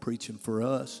Freddie, for preaching for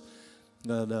us.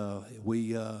 I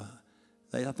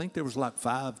think there was like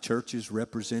 5 churches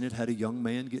represented. Had a young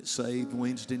man get saved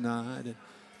Wednesday night.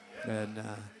 And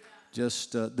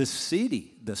the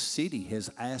city has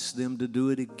asked them to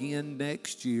do it again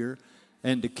next year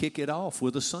and to kick it off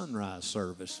with a sunrise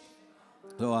service.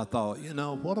 So I thought,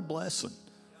 what a blessing.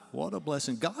 What a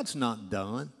blessing. God's not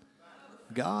done.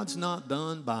 God's not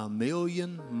done by a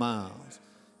million miles.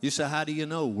 You say, how do you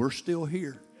know? We're still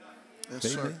here. Yes,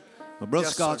 Amen. sir. My brother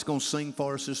Yes, Scott's sir. going to sing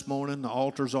for us this morning. The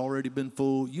altar's already been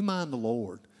full. You mind the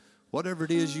Lord. Whatever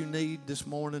it is you need this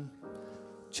morning,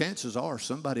 chances are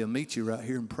somebody will meet you right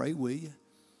here and pray with you.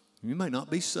 You may not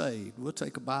be saved. We'll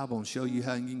take a Bible and show you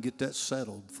how you can get that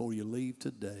settled before you leave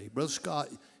today. Brother Scott,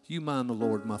 you mind the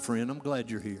Lord, my friend. I'm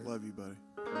glad you're here. Love you, buddy.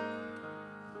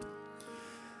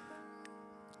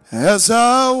 As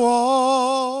I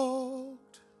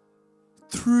walked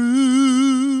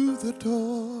through the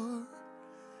door,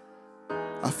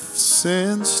 I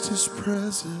sensed his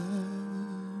presence,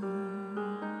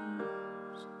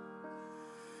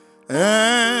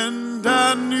 and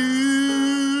I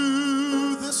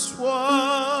knew this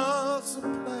was a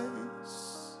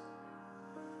place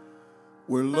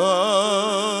where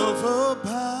love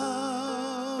abounds.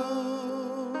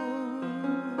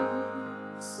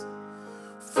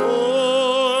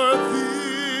 For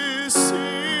this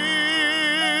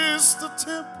is the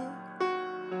temple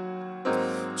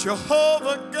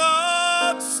Jehovah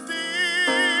God still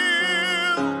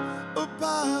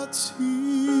abides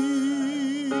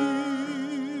here,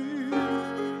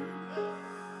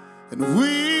 and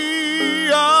we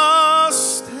are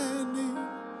standing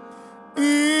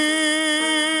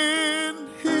in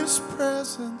His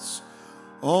presence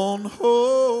on holy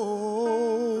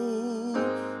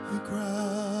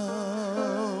ground.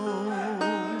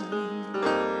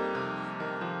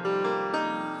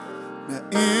 Now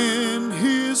in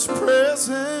His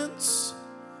presence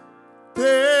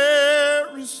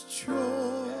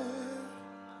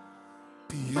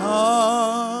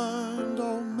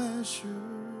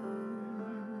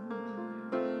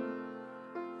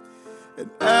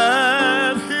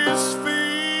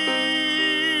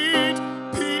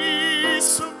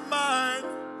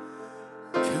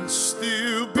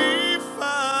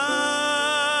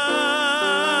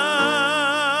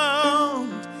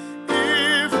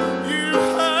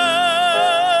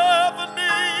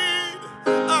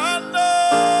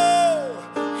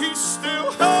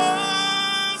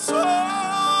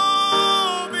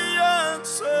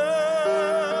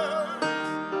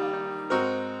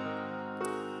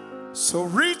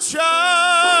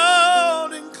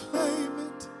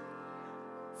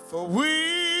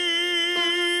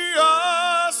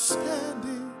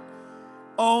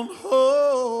on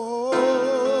holy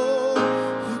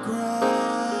ground.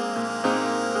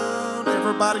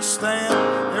 Everybody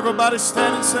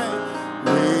stand and sing.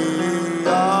 We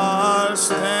are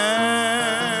standing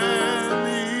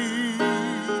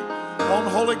on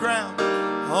holy ground,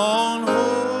 on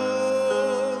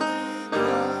holy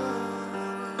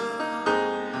ground.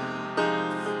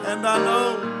 And I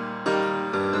know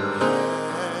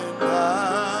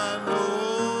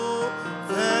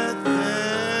that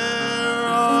there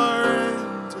are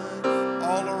angels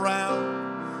all around,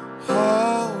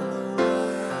 all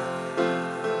around.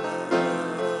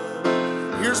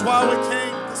 Here's why we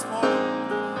came this morning.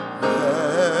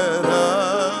 Let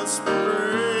us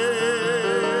pray,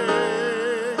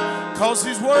 'cause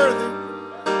He's worthy.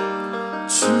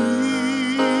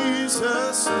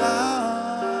 Jesus now.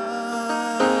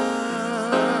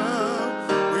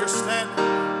 We're standing,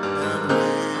 and we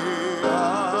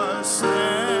are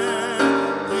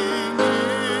standing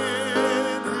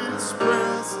in His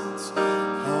presence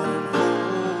on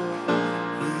holy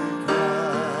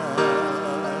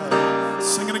ground.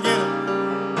 Sing it again.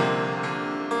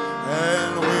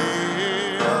 And we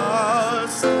are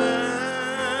standing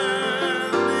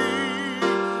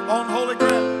on holy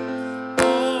ground.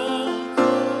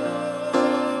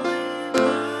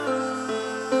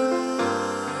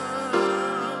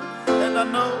 And I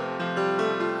know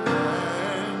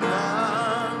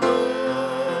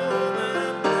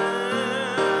that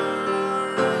there are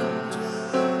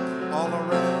angels all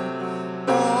around,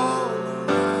 all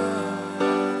around.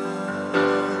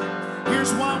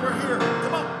 Here's why we're here.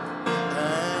 Come on.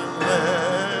 And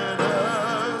let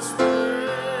us praise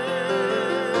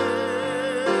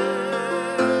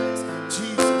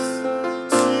Jesus,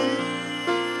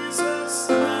 Jesus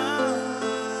now.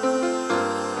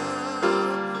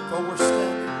 For we're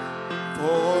standing,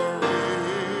 for we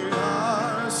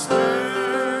are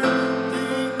standing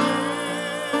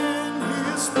in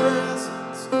His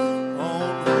presence on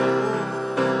holy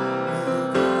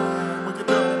ground. We can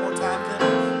do it one more time, can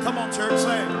we? Come on, church,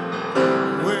 sing.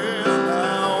 Well,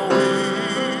 now we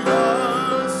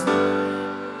are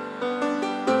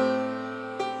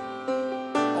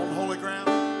on holy ground.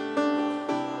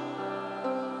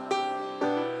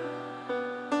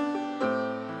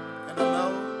 And I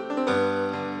know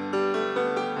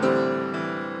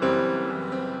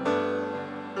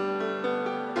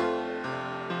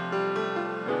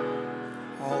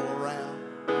all around.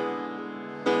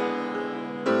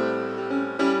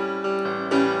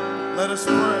 Let us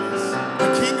praise the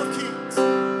King of Kings.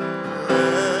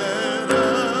 Let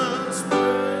us praise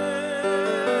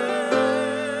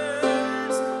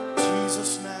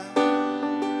Jesus now.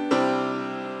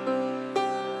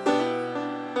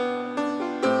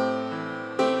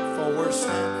 For we're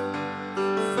standing,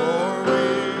 for we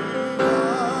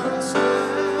are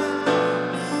standing.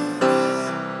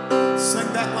 Sing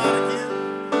that line again.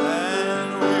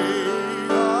 And we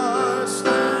are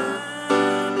standing.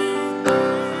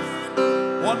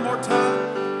 One more time.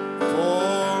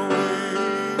 For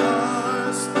we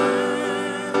are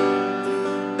standing.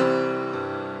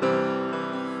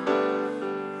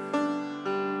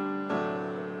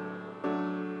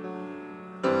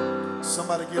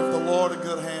 Somebody give the Lord a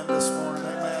good hand this morning.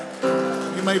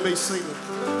 Amen. You may be seated.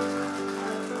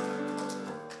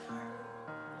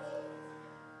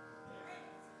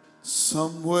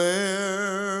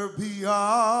 Somewhere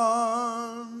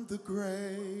beyond the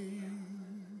grave,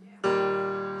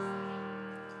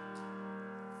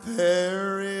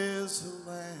 there is a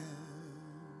land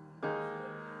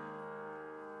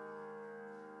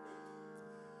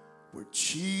where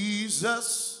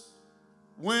Jesus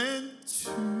went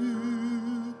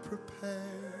to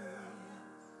prepare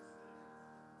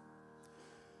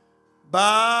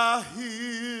by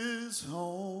His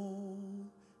own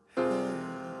hands.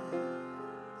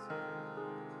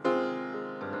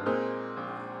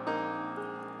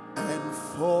 And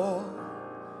for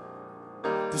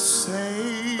the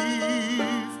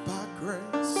saved by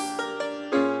grace,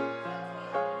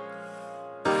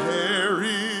 there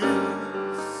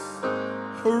is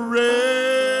a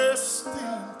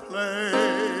resting place,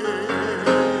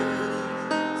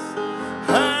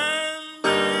 and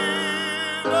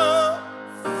in a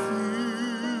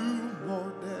few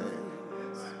more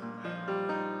days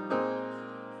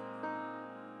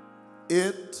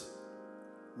it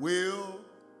will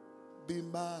be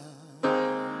mine.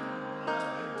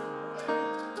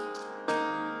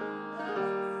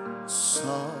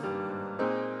 Some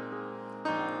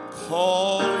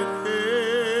call it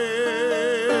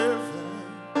heaven,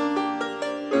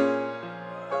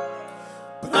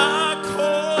 but I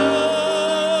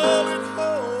call it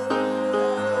home.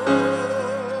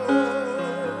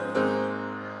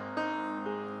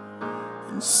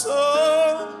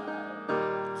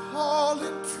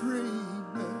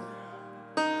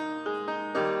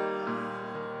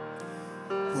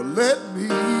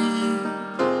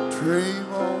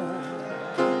 dream on.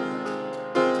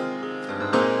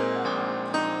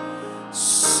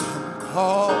 Some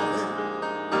call it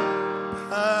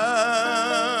paradise,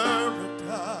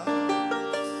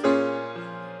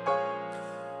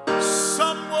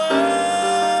 somewhere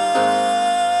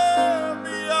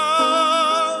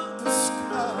beyond the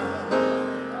sky.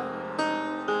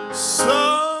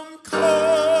 Some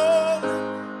call it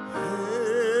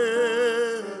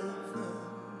heaven.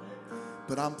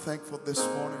 But I'm thankful this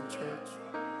morning, church,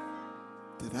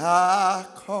 that I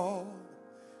call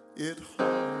it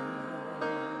home.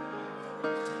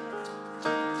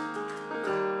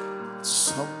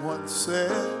 Someone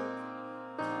said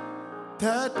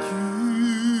that you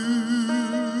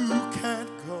can't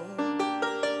go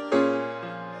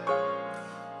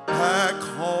back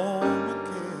home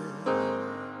again.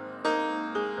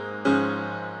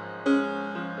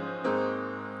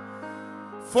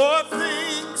 For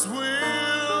things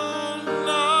will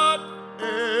not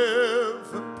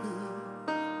ever be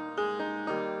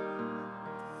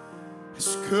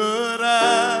as good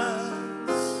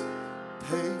as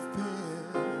they've been.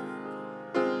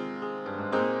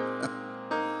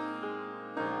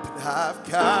 But I've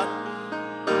got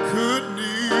good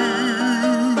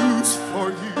news for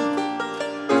you.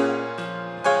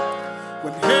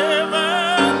 When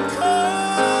heaven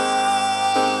comes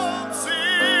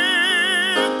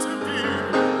into view,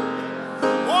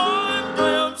 one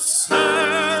glimpse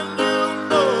and you'll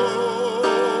know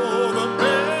the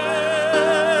best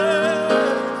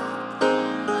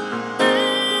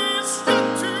is yet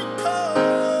to come.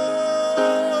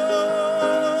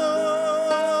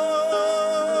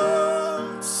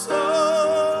 Some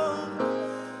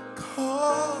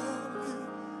call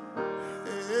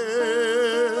it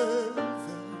heaven,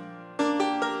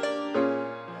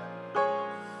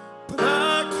 but I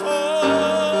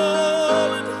call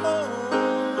it home.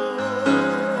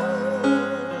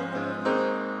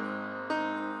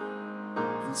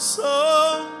 And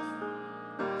some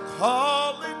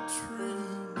call it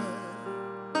dreaming.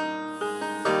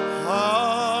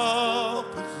 Oh,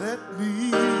 but let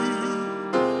me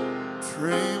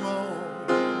dream on.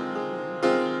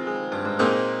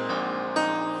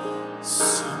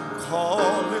 Some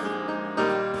call it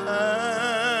paradise,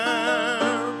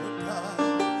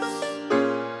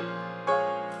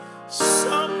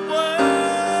 somewhere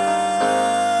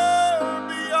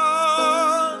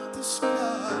beyond the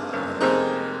sky.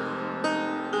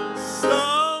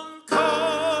 Some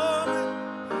call it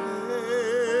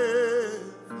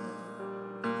heaven,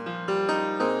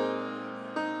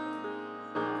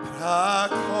 but I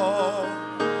call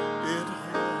it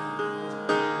home.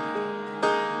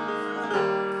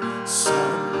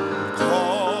 Some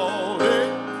call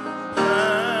it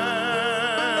paradise,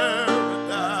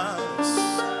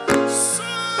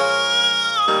 somewhere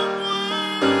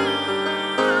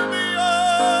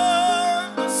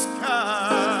beyond the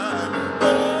sky.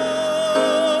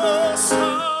 Oh,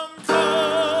 some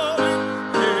call it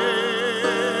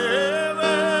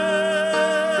heaven.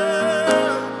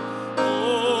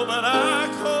 Oh, but I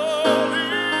call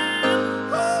it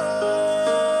home.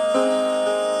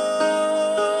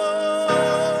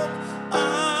 I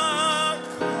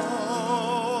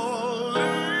call it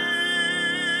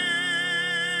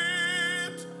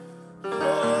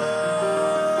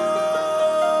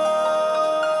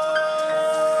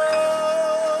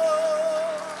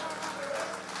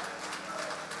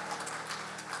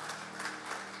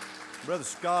Brother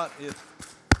Scott, am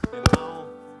I on?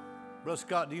 Brother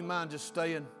Scott, do you mind just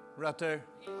staying right there?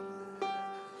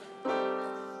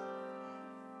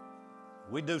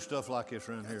 We do stuff like this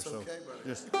around here, so okay, brother.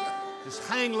 just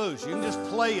hang loose. You can just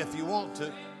play if you want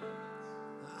to.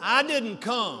 I didn't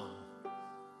come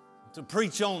to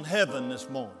preach on heaven this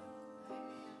morning,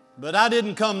 but I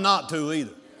didn't come not to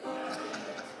either.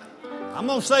 I'm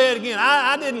going to say it again.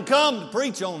 I didn't come to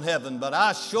preach on heaven, but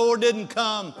I sure didn't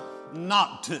come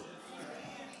not to.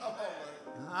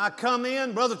 I come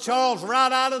in, Brother Charles, right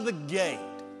out of the gate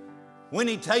when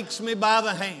he takes me by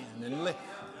the hand and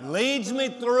leads me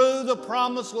through the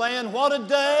promised land. What a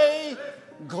day,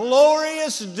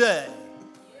 glorious day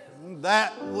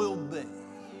that will be.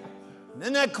 And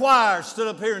then that choir stood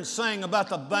up here and sang about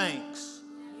the banks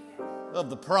of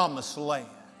the promised land.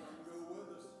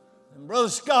 And Brother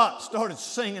Scott started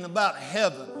singing about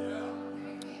heaven.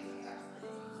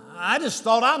 I just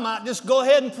thought I might just go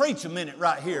ahead and preach a minute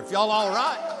right here, if y'all all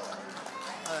right.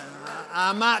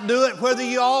 I might do it whether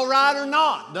you all right or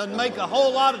not. Doesn't make a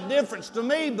whole lot of difference to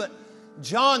me, but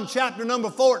John chapter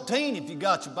number 14, if you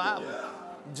got your Bible.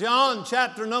 John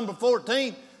chapter number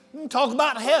 14. We can talk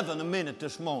about heaven a minute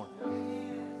this morning.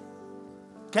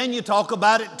 Can you talk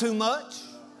about it too much?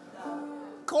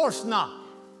 course not.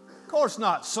 Of course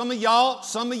not. Some of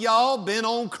y'all been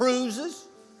on cruises.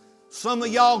 Some of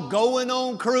y'all going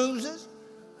on cruises.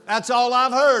 That's all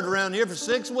I've heard around here for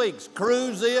 6 weeks.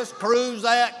 Cruise this, cruise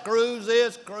that, cruise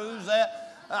this, cruise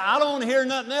that. I don't want to hear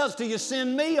nothing else till you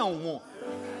send me on one.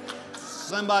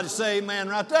 Somebody say amen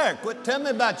right there. Quit telling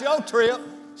me about your trip.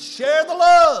 Share the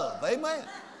love. Amen.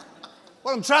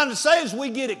 What I'm trying to say is we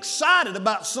get excited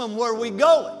about somewhere we're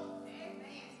going.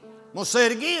 I'm going to say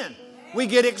it again. We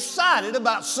get excited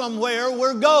about somewhere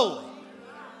we're going.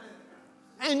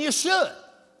 And you should.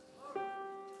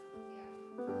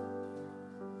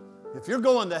 If you're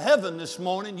going to heaven this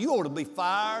morning, you ought to be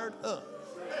fired up.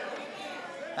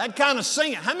 That kind of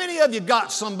singing. How many of you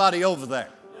got somebody over there?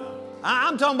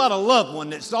 I'm talking about a loved one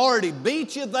that's already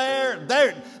beat you there.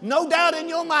 No doubt in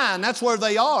your mind, that's where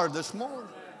they are this morning.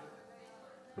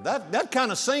 That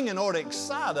kind of singing ought to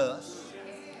excite us,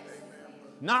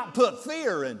 not put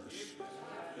fear in us.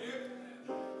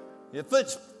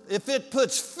 If it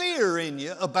puts fear in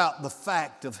you about the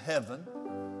fact of heaven,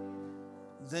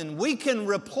 then we can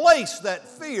replace that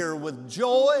fear with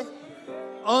joy,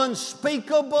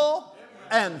 unspeakable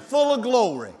and full of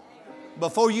glory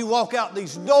before you walk out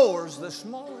these doors this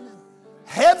morning.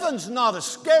 Heaven's not a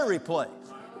scary place.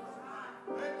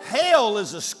 Hell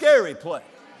is a scary place.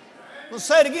 We'll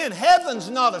say it again. Heaven's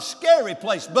not a scary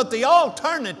place, but the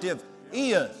alternative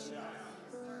is.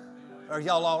 Are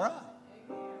y'all all right?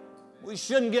 We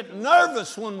shouldn't get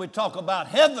nervous when we talk about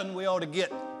heaven. We ought to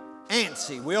get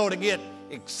antsy. We ought to get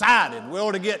excited. We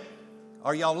ought to get,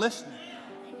 are y'all listening?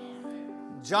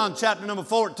 John chapter number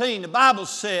 14, the Bible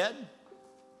said,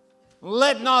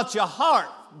 let not your heart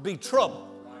be troubled.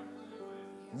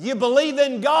 You believe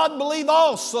in God, believe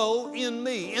also in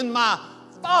me. In my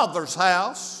Father's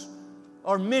house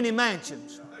are many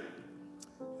mansions.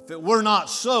 If it were not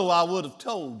so, I would have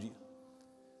told you.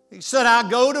 He said, I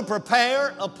go to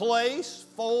prepare a place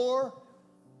for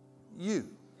you.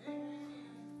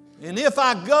 And if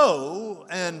I go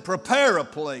and prepare a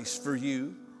place for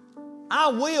you, I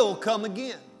will come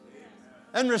again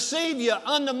and receive you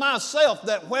unto myself,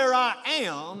 that where I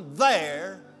am,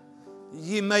 there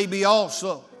ye may be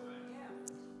also.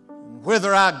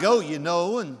 Whither I go, you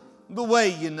know, and the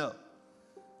way you know.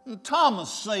 And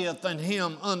Thomas saith unto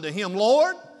him,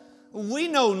 Lord, we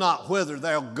know not whither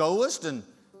thou goest, and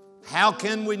how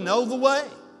can we know the way?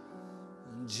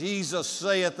 And Jesus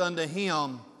saith unto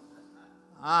him,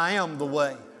 I am the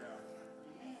way.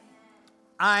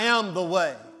 I am the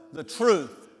way, the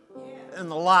truth, and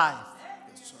the life.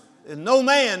 And no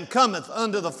man cometh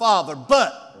unto the Father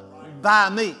but by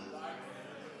me.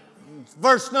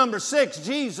 Verse number 6,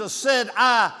 Jesus said,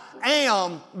 I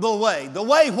am the way. The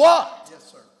way what?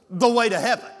 Yes, sir. The way to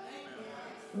heaven.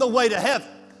 The way to heaven.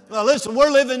 Now listen, we're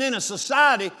living in a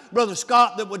society, Brother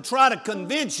Scott, that would try to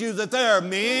convince you that there are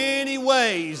many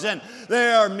ways and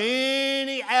there are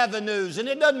many avenues, and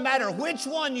it doesn't matter which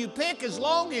one you pick as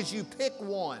long as you pick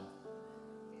one.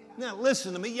 Now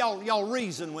listen to me, y'all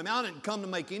reason with me. I didn't come to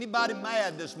make anybody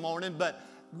mad this morning, but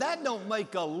that don't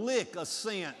make a lick of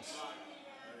sense.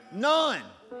 None.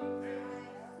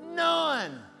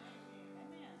 None.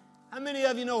 How many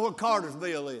of you know where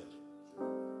Cartersville is?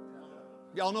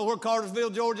 Y'all know where Cartersville,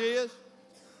 Georgia is?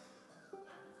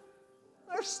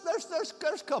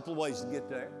 There's a couple of ways to get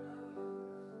there.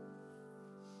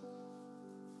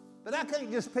 But I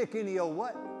can't just pick any old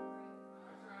way.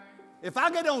 If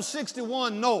I get on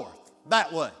 61 north,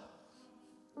 that way,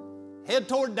 head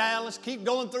toward Dallas, keep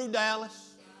going through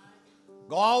Dallas,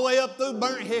 go all the way up through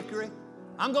Burnt Hickory,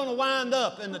 I'm going to wind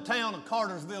up in the town of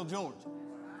Cartersville, Georgia.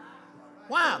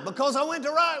 Why? Because I went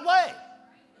the right way.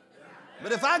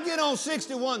 But if I get on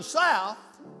 61 south,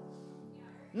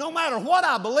 no matter what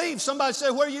I believe, somebody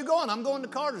say, where are you going? I'm going to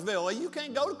Cartersville. Well, you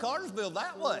can't go to Cartersville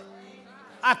that way.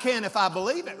 I can if I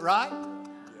believe it, right?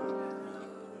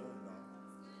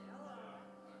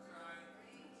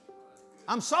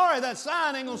 I'm sorry, that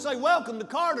sign ain't going to say welcome to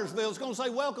Cartersville. It's going to say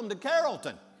welcome to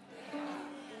Carrollton.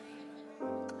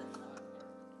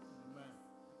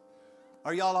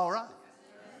 Are y'all all right?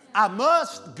 I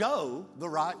must go the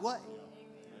right way.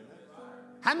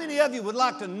 How many of you would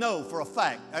like to know for a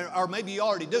fact, or maybe you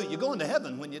already do, you're going to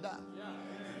heaven when you die?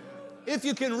 If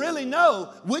you can really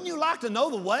know, wouldn't you like to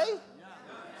know the way?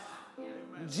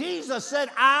 Jesus said,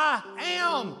 I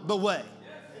am the way.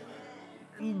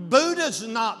 Buddha's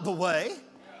not the way.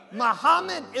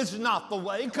 Muhammad is not the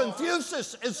way.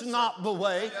 Confucius is not the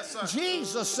way.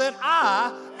 Jesus said,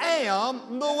 I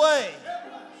am the way.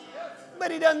 But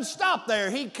he doesn't stop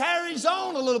there. He carries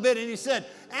on a little bit and he said,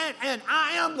 and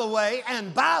I am the way,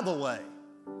 and by the way,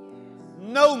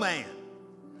 no man,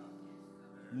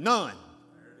 none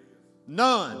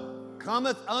None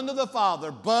cometh unto the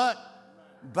Father but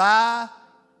by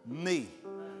me.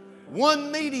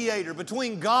 One mediator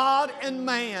between God and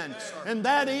man, and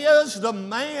that is the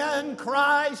man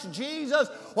Christ Jesus.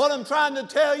 What I'm trying to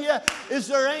tell you is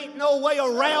there ain't no way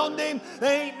around him.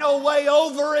 There ain't no way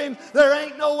over him. There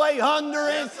ain't no way under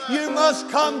him. You must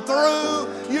come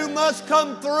through. You must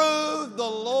come through the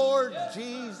Lord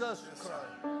Jesus Christ.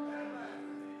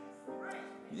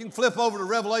 You can flip over to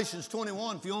Revelations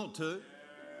 21 if you want to.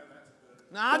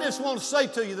 Now, I just want to say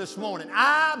to you this morning,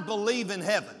 I believe in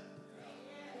heaven.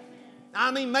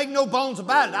 I mean, make no bones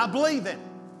about it. I believe in it.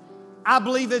 I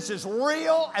believe it's as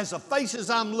real as the faces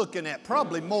I'm looking at,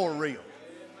 probably more real.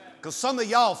 Because some of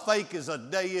y'all fake as a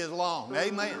day is long.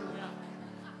 Amen.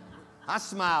 I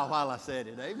smiled while I said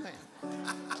it. Amen.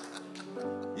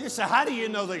 You say, how do you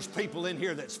know there's people in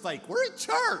here that's fake? We're at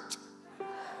church.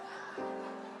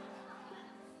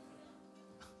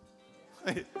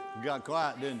 It got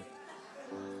quiet, didn't it?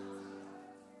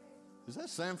 Is that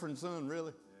Sanford & Son,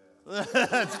 really? Got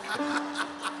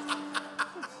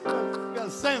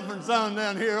a Sanford & Son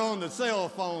down here on the cell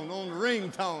phone, on the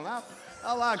ringtone.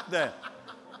 I like that.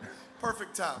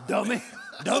 Perfect time. Dummy.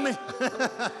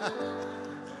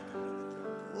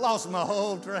 Lost my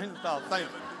whole train of thought. Thank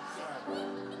you.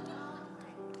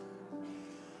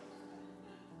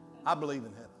 I believe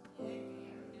in heaven.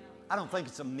 I don't think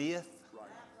it's a myth.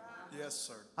 Yes,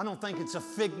 sir. I don't think it's a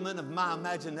figment of my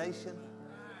imagination.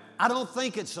 I don't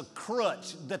think it's a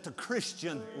crutch that the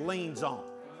Christian leans on.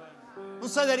 I'll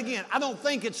say that again. I don't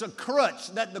think it's a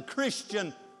crutch that the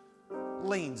Christian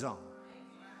leans on.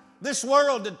 This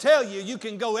world to tell you you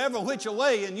can go every which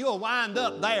way and you'll wind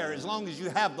up there as long as you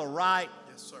have the right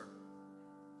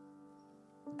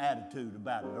attitude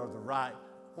about it or the right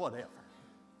whatever.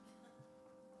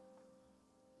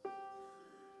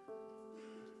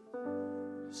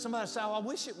 Somebody say, oh, I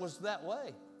wish it was that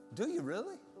way. Do you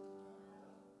really?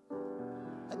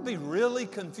 That'd be really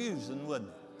confusing, wouldn't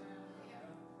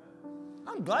it?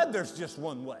 I'm glad there's just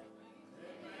one way.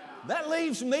 That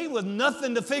leaves me with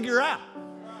nothing to figure out.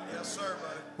 Yes, sir,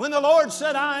 buddy. When the Lord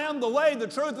said, I am the way, the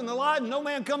truth, and the life, and no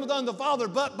man cometh unto the Father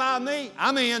but by me,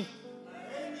 I'm in.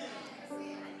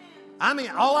 I mean,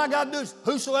 all I got to do is,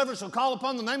 whosoever shall call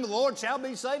upon the name of the Lord shall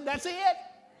be saved. That's it.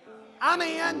 I'm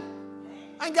in.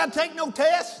 I ain't got to take no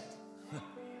test.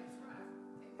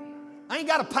 I ain't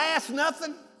got to pass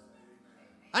nothing.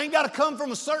 I ain't got to come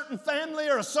from a certain family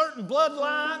or a certain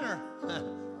bloodline or,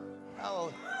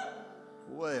 oh,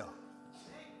 well,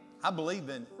 I believe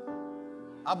in it.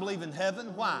 I believe in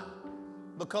heaven. Why?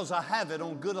 Because I have it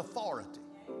on good authority.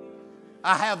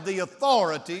 I have the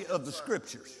authority of the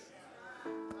Scriptures.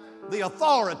 The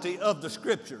authority of the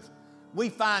Scriptures. We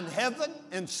find heaven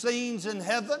and scenes in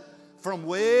heaven from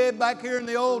way back here in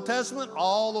the Old Testament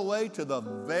all the way to the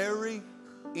very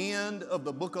end of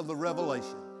the book of the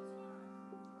Revelation.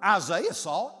 Isaiah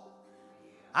saw it.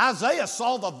 Isaiah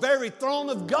saw the very throne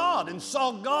of God and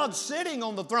saw God sitting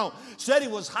on the throne. Said he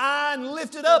was high and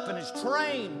lifted up and his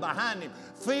train behind him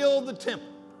filled the temple.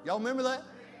 Y'all remember that?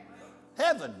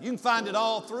 Heaven. You can find it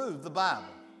all through the Bible.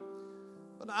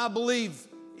 But I believe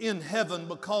in heaven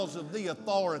because of the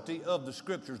authority of the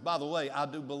Scriptures. By the way, I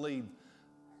do believe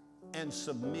and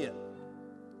submit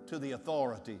to the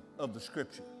authority of the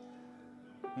Scripture.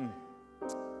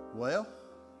 Well,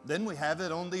 then we have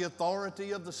it on the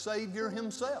authority of the Savior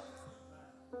himself.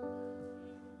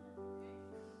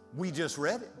 We just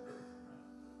read it.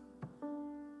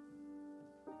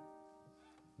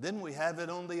 Then we have it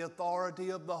on the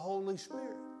authority of the Holy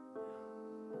Spirit.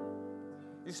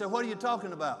 You say, what are you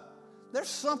talking about? There's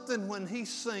something when he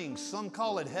sings, some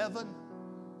call it heaven,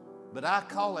 but I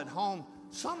call it home.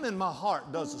 Something in my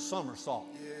heart does a somersault.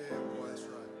 Yeah, boy, that's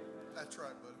right. That's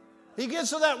right, buddy. He gets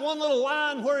to that one little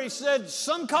line where he said,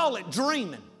 some call it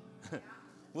dreaming.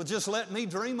 Well, just let me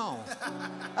dream on.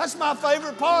 That's my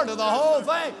favorite part of the whole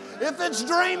thing. If it's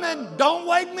dreaming, don't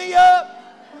wake me up.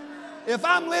 If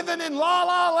I'm living in La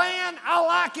La Land, I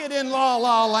like it in La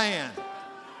La Land.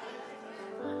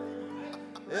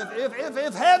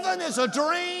 If heaven is a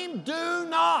dream, do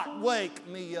not wake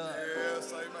me up.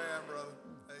 Yes, amen, brother.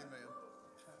 Amen.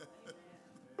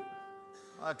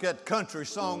 Like that country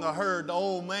song I heard, the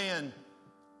old man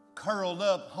curled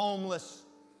up, homeless.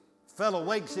 Fellow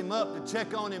wakes him up to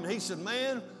check on him. He said,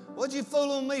 man, what'd you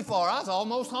fooling me for? I was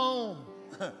almost home.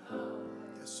 Yes,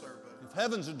 sir, buddy. If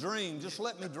heaven's a dream, just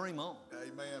let me dream on.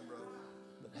 Amen, brother.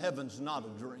 But heaven's not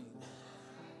a dream.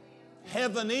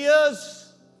 Heaven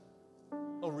is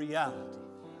a reality.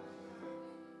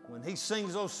 When he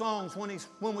sings those songs,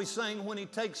 when we sing, when he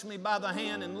takes me by the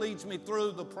hand and leads me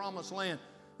through the promised land,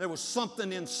 there was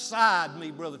something inside me,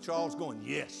 Brother Charles, going,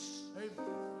 yes.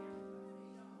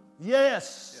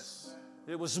 Yes.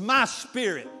 It was my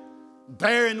spirit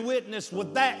bearing witness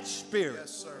with that spirit.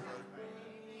 Yes, sir,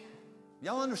 buddy.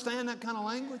 Y'all understand that kind of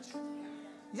language?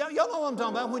 Y'all know what I'm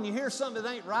talking about? When you hear something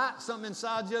that ain't right, something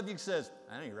inside of you says,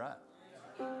 that ain't right.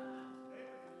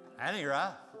 That ain't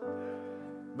right.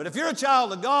 But if you're a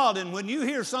child of God and when you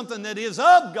hear something that is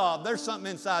of God, there's something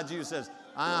inside you that says,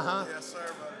 uh-huh. Yes, sir,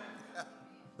 buddy.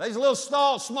 There's a little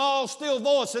small, still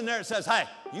voice in there that says, hey,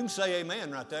 you can say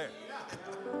amen right there.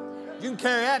 You can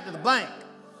carry that to the bank.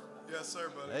 Yes, sir,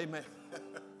 buddy. Amen.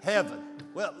 Heaven.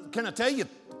 Well, can I tell you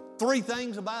 3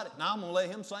 things about it? Now I'm going to let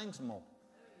him sing some more.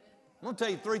 I'm going to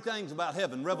tell you 3 things about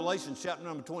heaven. Revelation chapter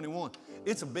number 21.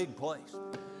 It's a big place.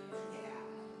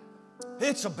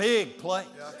 It's a big place.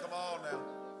 Yeah, come on now.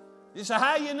 You say,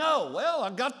 how you know?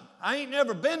 Well, I ain't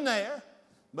never been there,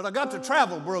 but I got the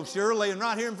travel brochure laying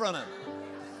right here in front of me.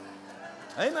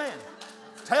 Amen.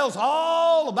 Tells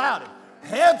all about it.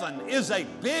 Heaven is a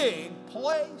big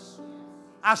place.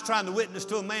 I was trying to witness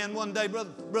to a man one day,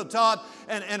 Brother Todd,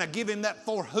 and I give him that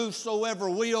for whosoever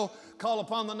will call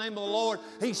upon the name of the Lord.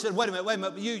 He said, wait a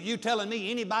minute, you telling me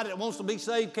anybody that wants to be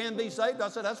saved can be saved? I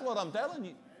said, that's what I'm telling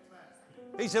you.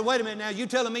 He said, wait a minute now, you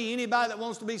telling me anybody that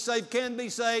wants to be saved can be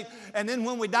saved, and then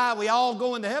when we die, we all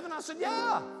go into heaven? I said,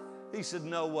 yeah. He said,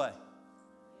 no way.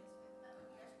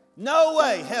 No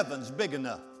way heaven's big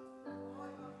enough.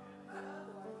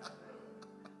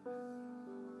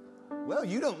 Well,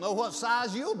 you don't know what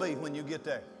size you'll be when you get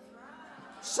there.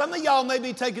 Some of y'all may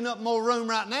be taking up more room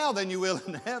right now than you will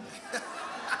in heaven.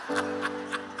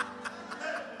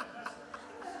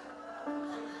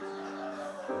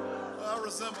 Well, I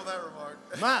resemble that remark.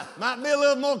 Might be a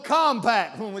little more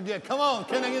compact when we get. Come on,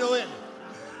 can I get a witness?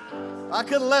 I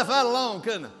could have left that alone,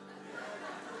 couldn't I?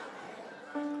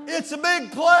 It's a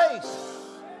big place.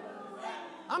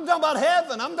 I'm talking about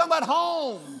heaven. I'm talking about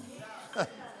home.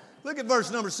 Look at verse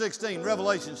number 16,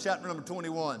 Revelation chapter number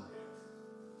 21.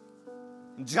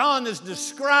 John is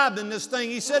describing this thing.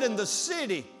 He said, in the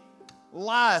city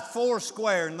lieth 4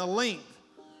 square, and the length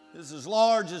is as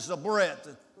large as the breadth.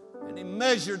 And he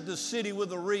measured the city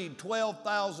with a reed,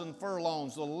 12,000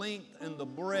 furlongs. The length and the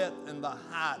breadth and the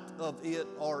height of it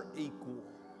are equal.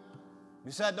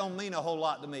 You say that don't mean a whole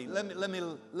lot to me. Let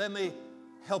me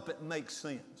help it make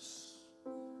sense.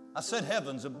 I said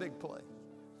heaven's a big place.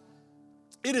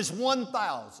 It is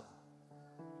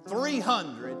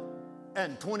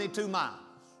 1,322 miles.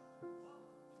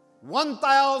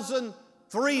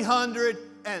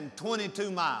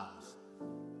 1,322 miles.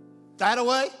 That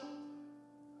away,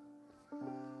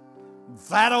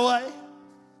 that away,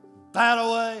 that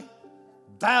away,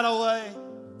 that away,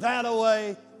 that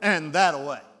away, and that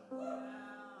away.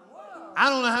 I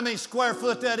don't know how many square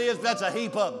foot that is, but that's a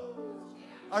heap of them.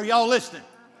 Are y'all listening?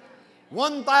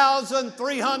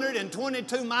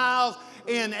 1,322 miles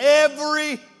in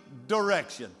every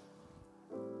direction.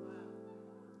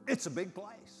 It's a big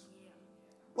place.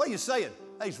 What are you saying?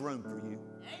 There's room for you.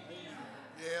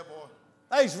 Yeah, boy.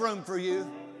 There's room for you.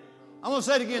 I'm going to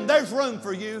say it again. There's room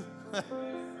for you.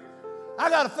 I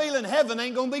got a feeling heaven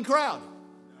ain't going to be crowded.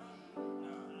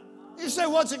 You say,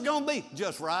 what's it going to be?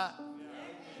 Just right.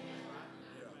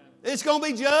 It's going to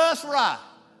be just right.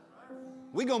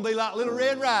 We're going to be like Little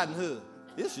Red Riding Hood.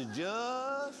 This is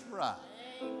just right.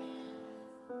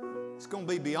 It's going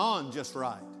to be beyond just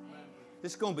right.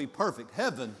 It's going to be perfect.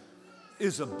 Heaven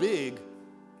is a big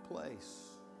place.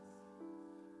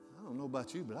 I don't know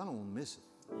about you, but I don't want to miss it.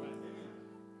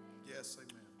 Yes, amen.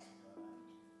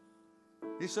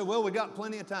 You say, well, we got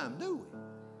plenty of time. Do we?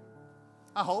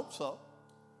 I hope so.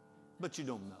 But you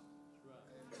don't know.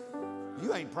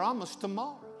 You ain't promised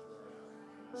tomorrow.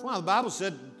 That's why the Bible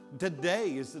said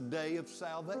today is the day of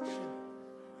salvation.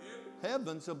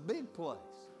 Heaven's a big place.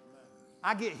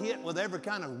 I get hit with every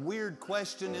kind of weird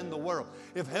question in the world.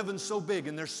 If heaven's so big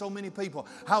and there's so many people,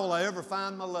 how will I ever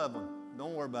find my loved one?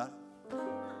 Don't worry about it.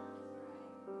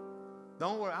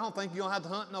 Don't worry. I don't think you're going to have to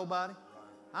hunt nobody.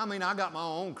 I mean, I got my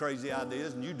own crazy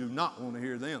ideas, and you do not want to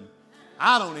hear them.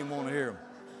 I don't even want to hear them.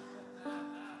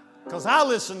 Because I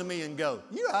listen to me and go,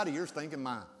 you're out of your stinking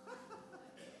mind.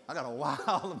 I got a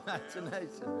wild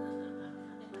imagination.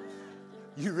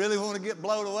 You really want to get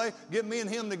blown away? Get me and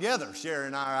him together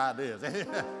sharing our ideas.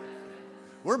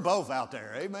 We're both out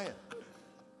there, amen.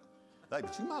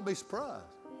 But you might be surprised.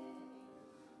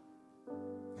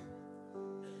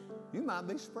 You might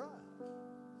be surprised.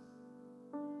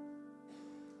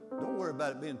 Don't worry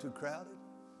about it being too crowded.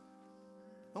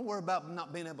 Don't worry about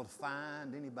not being able to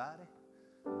find anybody.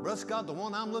 Brother Scott, the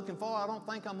one I'm looking for, I don't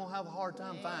think I'm going to have a hard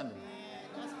time finding him.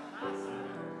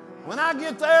 When I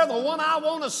get there, the one I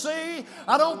want to see,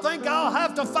 I don't think I'll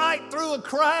have to fight through a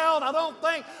crowd. I don't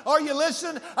think, are you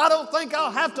listening? I don't think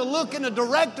I'll have to look in a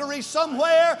directory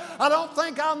somewhere. I don't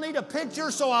think I'll need a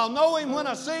picture so I'll know Him when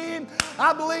I see Him.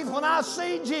 I believe when I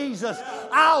see Jesus,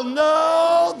 I'll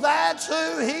know that's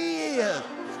who He is.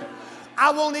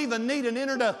 I won't even need an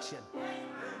introduction,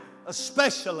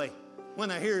 especially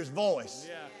when I hear His voice.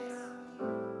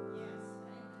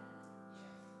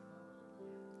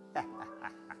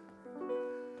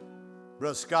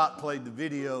 Brother Scott played the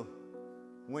video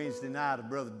Wednesday night of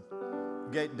Brother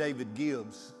David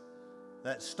Gibbs.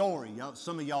 That story,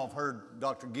 some of y'all have heard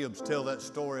Dr. Gibbs tell that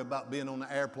story about being on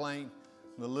the airplane,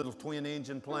 the little twin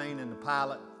engine plane, and the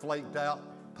pilot flaked out,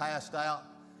 passed out,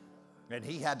 and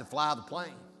he had to fly the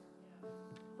plane.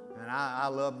 And I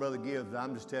love Brother Gibbs, but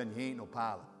I'm just telling you, he ain't no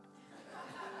pilot.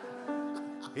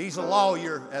 He's a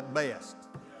lawyer at best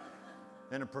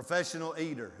and a professional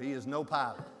eater. He is no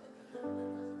pilot.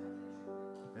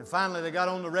 And finally, they got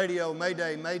on the radio,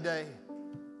 Mayday, Mayday.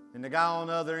 And the guy on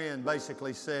the other end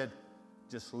basically said,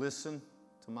 just listen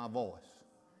to my voice,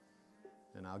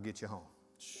 and I'll get you home.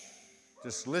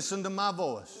 Just listen to my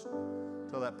voice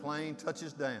till that plane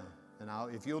touches down. And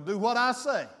if you'll do what I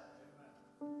say.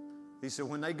 He said,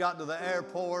 when they got to the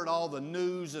airport, all the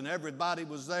news and everybody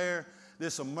was there,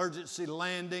 this emergency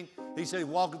landing. He said,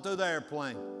 walking through the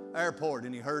airport,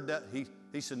 and he heard that.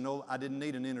 He said, no, I didn't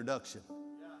need an introduction.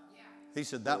 He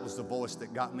said, that was the voice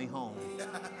that got me home.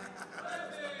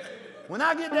 When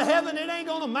I get to heaven, it ain't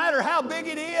going to matter how big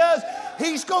it is.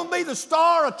 He's going to be the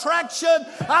star attraction.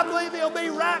 I believe He'll be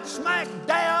right smack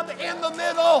dab in the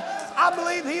middle. I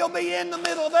believe He'll be in the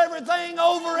middle of everything,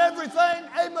 over everything.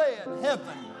 Amen.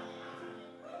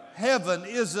 Heaven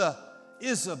is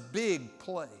a big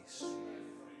place.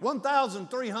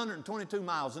 1,322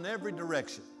 miles in every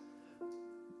direction.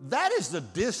 That is the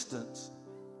distance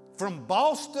from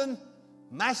Boston,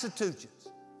 Massachusetts.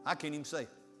 I can't even say it.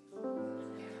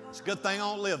 It's a good thing I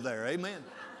don't live there. Amen.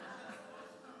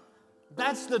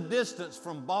 That's the distance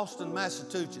from Boston,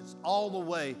 Massachusetts, all the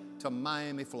way to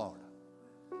Miami, Florida.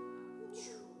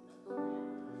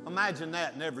 Imagine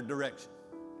that in every direction.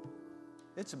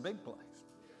 It's a big place.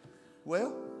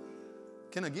 Well,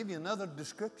 can I give you another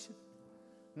description?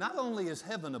 Not only is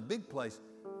heaven a big place,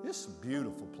 it's a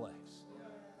beautiful place.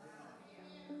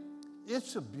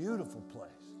 It's a beautiful place.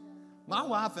 My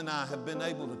wife and I have been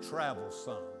able to travel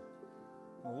some.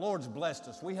 The Lord's blessed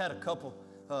us. We had a couple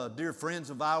dear friends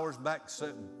of ours back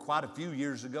quite a few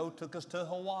years ago took us to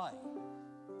Hawaii.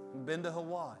 We've been to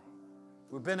Hawaii.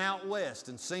 We've been out west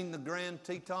and seen the Grand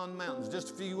Teton Mountains.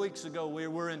 Just a few weeks ago, we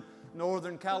were in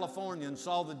Northern California and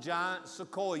saw the giant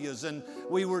sequoias. And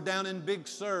we were down in Big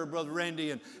Sur, Brother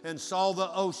Randy, and saw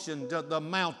the ocean, the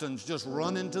mountains just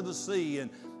run into the sea. And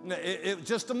it was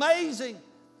just amazing.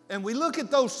 And we look at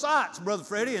those sights, Brother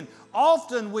Freddie, and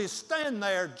often we stand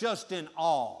there just in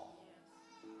awe.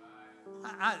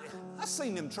 I've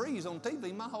seen them trees on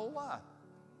TV my whole life.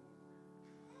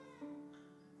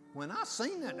 When I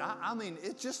seen it, I mean,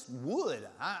 it's just wood.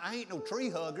 I ain't no tree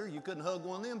hugger. You couldn't hug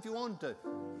one of them if you wanted to.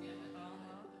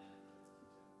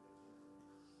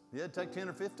 Yeah, it'd take 10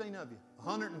 or 15 of you,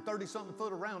 130-something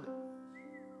foot around it.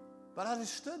 But I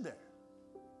just stood there.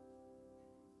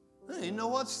 I didn't know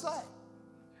what to say.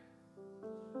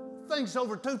 Thing's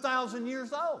over 2,000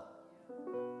 years old.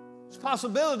 It's a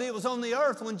possibility it was on the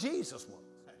earth when Jesus was.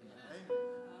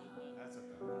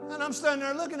 And I'm standing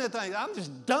there looking at things. I'm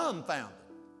just dumbfounded.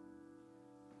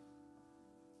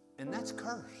 And that's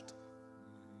cursed.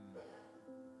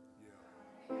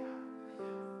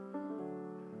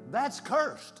 That's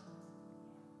cursed.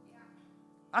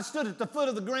 I stood at the foot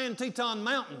of the Grand Teton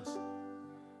Mountains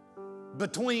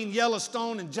between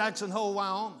Yellowstone and Jackson Hole,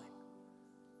 Wyoming,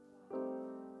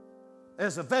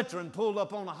 as a veteran pulled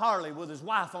up on a Harley with his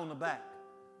wife on the back.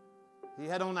 He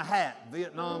had on a hat,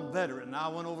 Vietnam veteran. I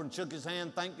went over and shook his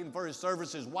hand, thanked him for his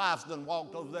service. His wife's done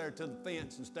walked over there to the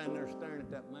fence and standing there staring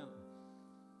at that mountain.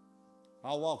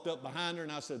 I walked up behind her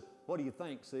and I said, "What do you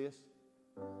think, sis?"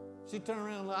 She turned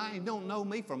around and I don't know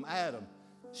me from Adam.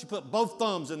 She put both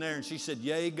thumbs in there and she said,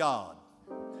 "Yea, God."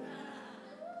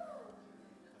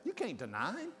 You can't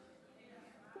deny him.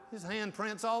 His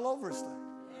handprints all over his thing.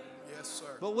 Yes,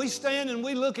 sir. But we stand and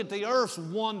we look at the earth's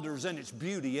wonders and its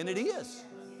beauty, and it is.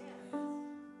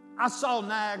 I saw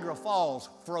Niagara Falls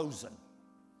frozen.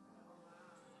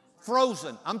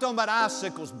 Frozen. I'm talking about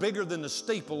icicles bigger than the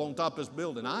steeple on top of this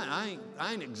building. I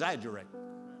ain't exaggerating.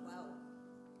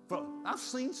 I've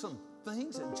seen some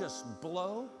things that just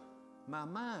blow my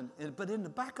mind. But in the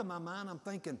back of my mind, I'm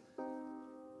thinking,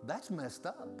 that's messed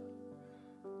up.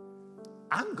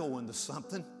 I'm going to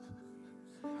something.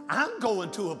 I'm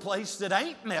going to a place that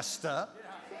ain't messed up,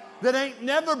 that ain't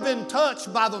never been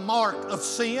touched by the mark of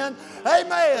sin.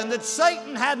 Amen. That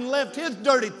Satan hadn't left his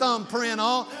dirty thumbprint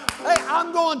on. Hey,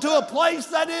 I'm going to a place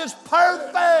that is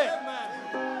perfect.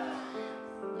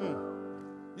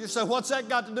 You say, what's that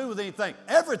got to do with anything?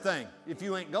 Everything, if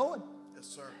you ain't going. Yes,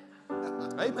 sir.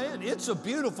 Amen. It's a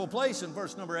beautiful place in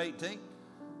verse number 18.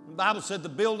 The Bible said the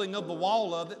building of the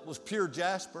wall of it was pure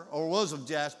jasper, or was of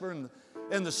jasper,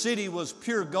 and the city was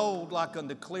pure gold like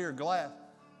unto clear glass.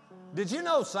 Did you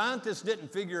know scientists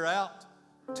didn't figure out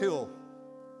till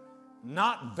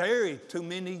not very too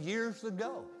many years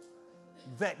ago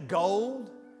that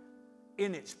gold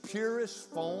in its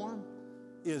purest form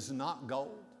is not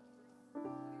gold?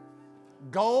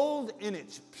 Gold in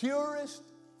its purest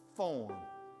form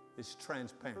is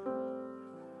transparent.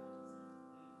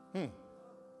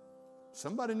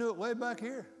 Somebody knew it way back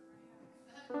here.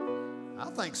 I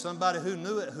think somebody who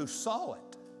knew it, who saw it.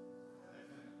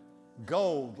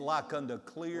 Gold like unto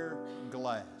clear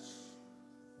glass.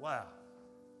 Wow.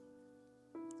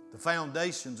 The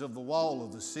foundations of the wall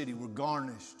of the city were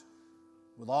garnished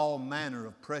with all manner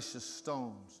of precious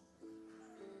stones.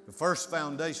 The first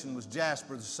foundation was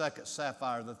jasper, the second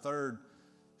sapphire, the third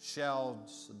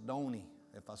chalcedony,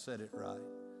 if I said it right.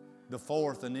 The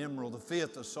fourth an emerald, the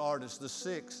fifth a sardis, the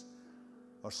sixth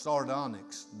a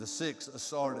sardonyx, the sixth a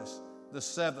sardis, the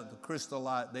seventh a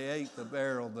chrysolite, the eighth a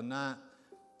beryl, the ninth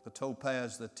the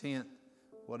topaz, the 10th,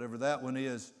 whatever that one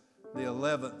is, the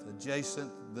 11th, the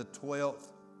jacinth, the 12th,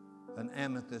 an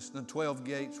amethyst. The 12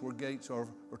 gates were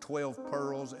 12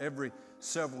 pearls. Every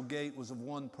several gate was of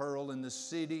one pearl. In the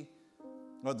city,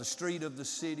 or the street of the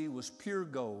city, was pure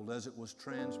gold as it was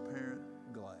transparent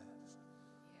glass.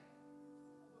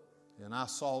 And I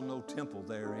saw no temple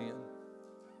therein.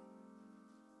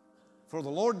 For the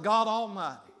Lord God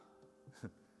Almighty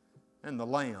and the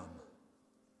Lamb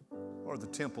or the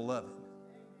temple of it.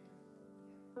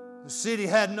 The city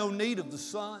had no need of the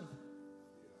sun,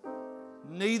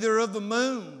 neither of the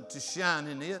moon to shine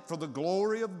in it, for the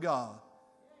glory of God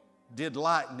did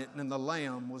lighten it, and the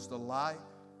Lamb was the light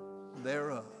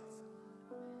thereof.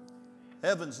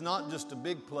 Heaven's not just a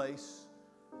big place,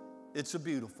 it's a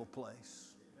beautiful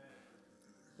place.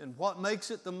 And what makes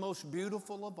it the most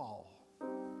beautiful of all,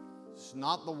 it's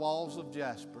not the walls of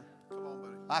jasper. Come on,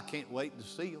 buddy. I can't wait to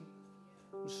see them.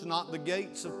 It's not the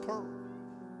gates of pearl.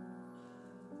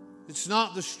 It's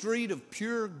not the street of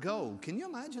pure gold. Can you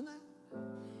imagine that?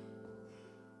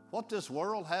 What this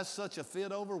world has such a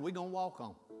fit over, we're going to walk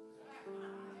on.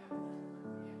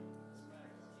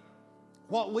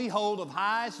 What we hold of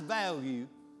highest value,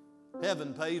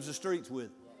 heaven paves the streets with.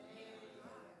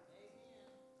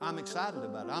 I'm excited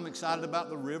about it. I'm excited about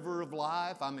the river of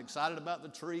life. I'm excited about the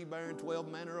tree bearing 12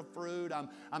 manner of fruit.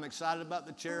 I'm excited about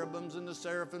the cherubims and the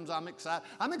seraphims. I'm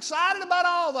excited about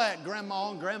all that,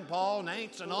 grandma and grandpa and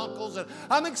aunts and uncles. And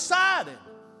I'm excited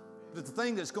that the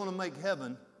thing that's going to make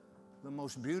heaven the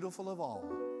most beautiful of all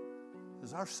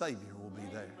is our Savior will be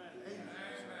there.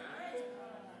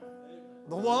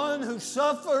 The one who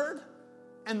suffered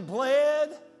and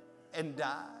bled and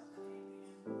died.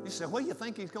 You say, what do you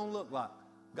think he's going to look like?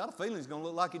 Got a feeling he's going to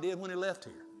look like he did when he left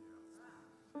here.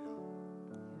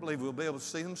 I believe we'll be able to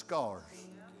see them scars.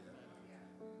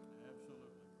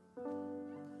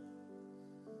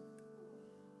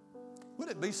 Would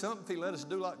it be something if he let us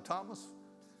do like Thomas?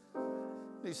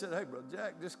 He said, hey, Brother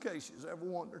Jack, just in case you's ever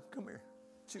wondered, come here.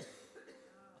 Don't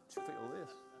you feel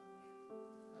this?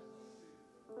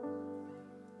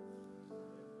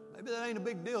 Maybe that ain't a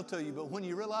big deal to you, but when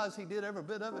you realize he did every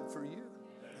bit of it for you.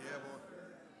 Yeah, boy.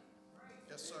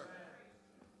 Yes, sir.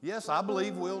 Yes, I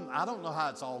believe I don't know how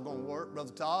it's all going to work,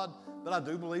 Brother Todd, but I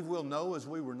do believe we'll know as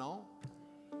we were known.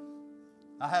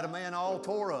 I had a man all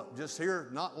tore up just here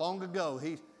not long ago.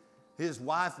 His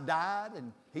wife died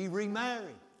and he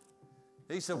remarried.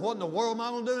 He said, what in the world am I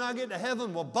going to do when I get to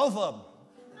heaven? Well, both of them.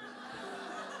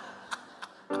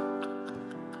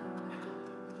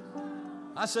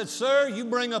 I said, sir, you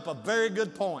bring up a very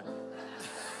good point.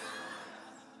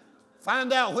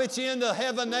 Find out which end of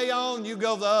heaven they on, you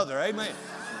go the other. Amen.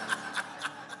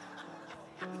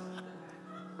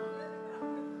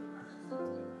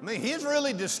 I mean, he's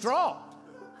really distraught.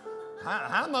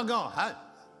 How am I going?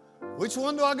 Which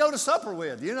one do I go to supper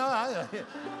with? You know,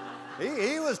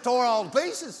 he was tore all to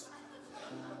pieces.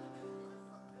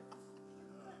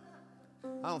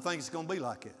 I don't think it's going to be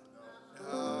like it.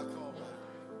 Come on, buddy.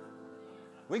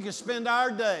 We can spend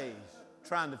our days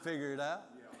trying to figure it out.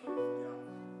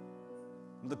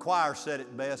 The choir said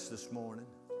it best this morning.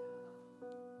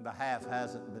 The half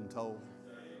hasn't been told.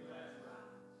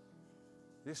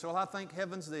 You say, well, I think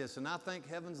heaven's this and I think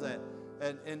heaven's that.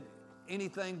 And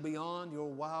anything beyond your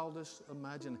wildest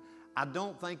imagination. I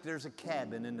don't think there's a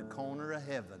cabin in the corner of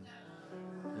heaven.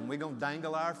 And we're going to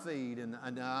dangle our feet. And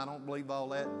I don't believe all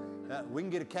that. We can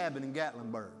get a cabin in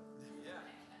Gatlinburg.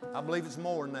 I believe it's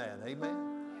more than that. Amen.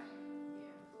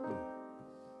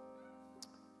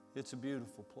 It's a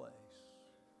beautiful place.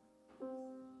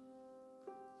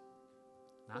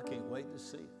 I can't wait to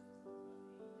see it.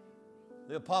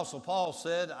 The Apostle Paul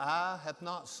said, eye hath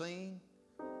not seen,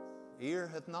 ear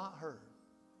hath not heard,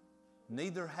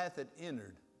 neither hath it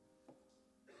entered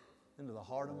into the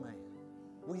heart of man.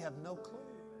 We have no clue.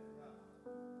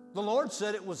 The Lord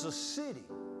said it was a city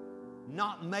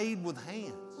not made with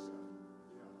hands,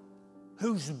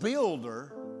 whose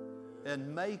builder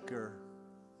and maker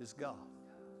is God.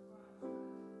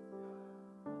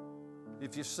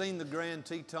 If you've seen the Grand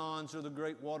Tetons or the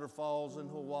great waterfalls in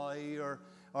Hawaii or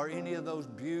any of those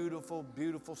beautiful,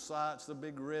 beautiful sights, the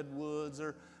big redwoods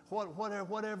or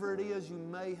whatever it is you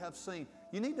may have seen,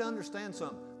 you need to understand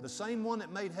something. The same one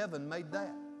that made heaven made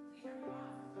that.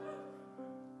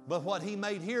 But what he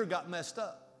made here got messed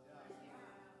up.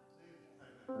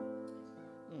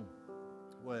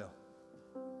 Well,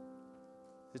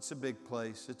 it's a big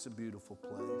place. It's a beautiful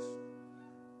place.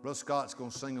 Brother Scott's going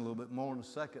to sing a little bit more in a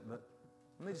second, but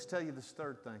let me just tell you this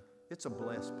third thing. It's a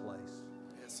blessed place.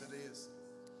 Yes, it is.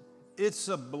 It's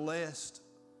a blessed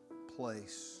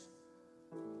place.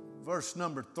 Verse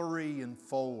number 3 and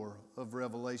 4 of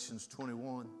Revelations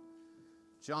 21.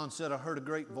 John said, I heard a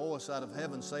great voice out of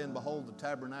heaven saying, behold, the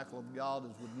tabernacle of God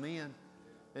is with men,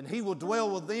 and he will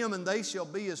dwell with them, and they shall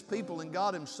be his people, and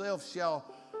God himself shall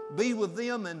be with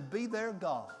them and be their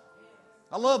God.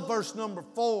 I love verse number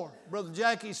 4. Brother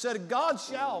Jackie said, God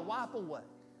shall wipe away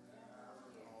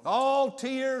all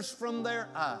tears from their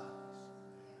eyes.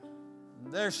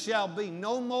 There shall be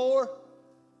no more,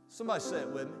 somebody say it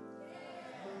with me,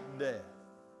 death.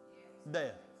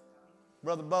 Death.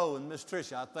 Brother Bo and Miss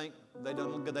Tricia, I think they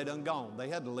done gone. They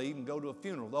had to leave and go to a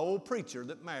funeral. The old preacher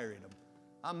that married them.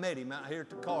 I met him out here at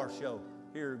the car show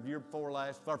here year before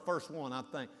last, our first one, I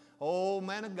think. Old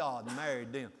man of God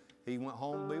married them. He went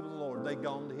home to be with the Lord. They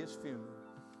gone to his funeral.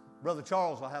 Brother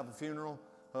Charles will have a funeral.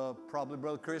 Probably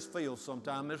Brother Chris Fields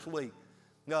sometime this week.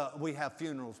 We have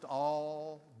funerals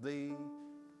all the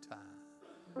time.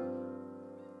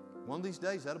 One of these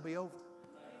days, that'll be over.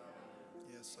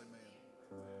 Yes, amen.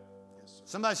 Yes, sir.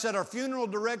 Somebody said our funeral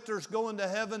director's going to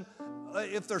heaven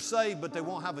if they're saved, but they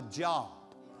won't have a job.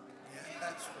 Yeah,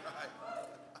 that's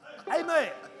right.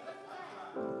 Amen.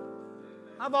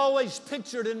 I've always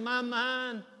pictured in my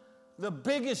mind the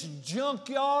biggest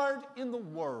junkyard in the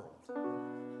world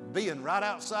being right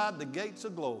outside the gates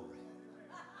of glory.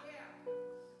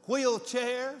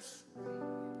 Wheelchairs,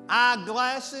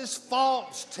 eyeglasses,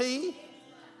 false teeth.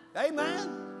 Amen.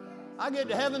 I get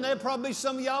to heaven, there'll probably be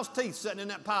some of y'all's teeth sitting in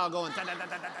that pile going.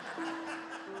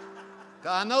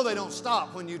 I know they don't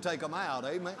stop when you take them out.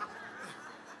 Amen.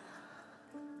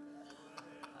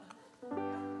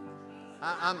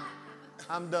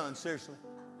 I'm done, seriously.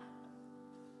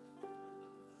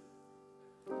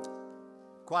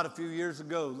 Quite a few years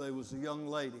ago, there was a young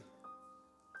lady.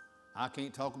 I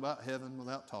can't talk about heaven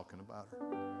without talking about her.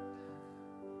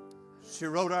 She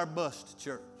rode our bus to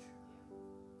church.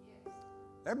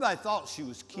 Everybody thought she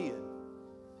was kidding.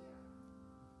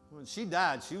 When she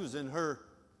died, she was in her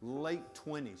late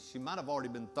 20s. She might have already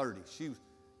been 30. She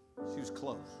was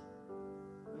close.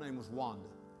 Her name was Wanda.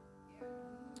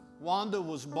 Wanda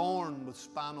was born with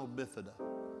spinal bifida.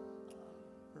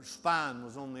 Her spine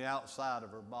was on the outside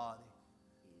of her body.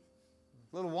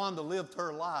 Little Wanda lived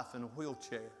her life in a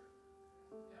wheelchair.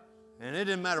 And it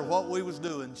didn't matter what we was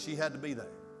doing, she had to be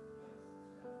there.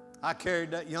 I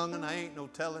carried that young'un, I ain't no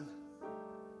telling.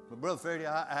 But Brother Ferdy,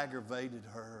 I aggravated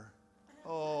her.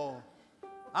 Oh,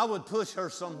 I would push her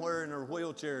somewhere in her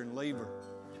wheelchair and leave her.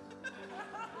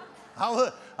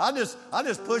 I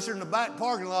just push her in the back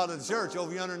parking lot of the church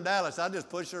over yonder in Dallas. I just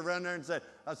push her around there and say,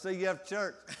 I'll see you after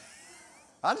church.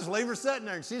 I just leave her sitting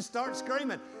there and she'd start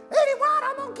screaming, Eddie White,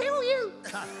 I'm going to kill you.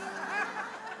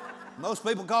 Most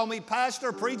people call me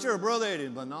pastor, preacher, or Brother Eddie,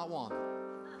 but not one.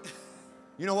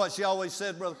 You know what she always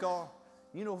said, Brother Carl?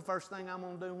 You know the first thing I'm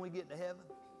going to do when we get to heaven?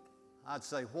 I'd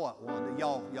say, what, Wanda?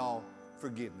 Y'all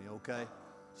forgive me, okay?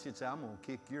 She'd say, I'm going to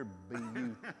kick your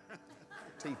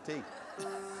B-U-T-T.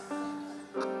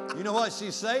 You know what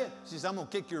she said? She said, I'm going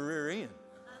to kick your rear end.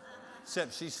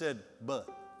 Except she said, butt.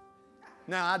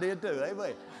 Now, I did too,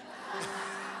 amen.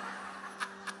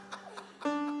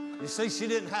 You see, she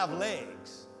didn't have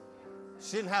legs.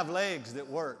 She didn't have legs that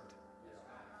worked.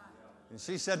 And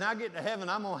she said, now I get to heaven,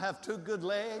 I'm going to have two good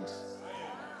legs.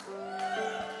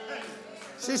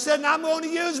 She said, and I'm going to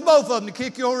use both of them to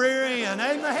kick your rear end.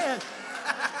 Amen.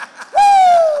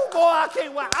 Woo! Boy, I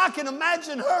can't wait. I can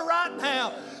imagine her right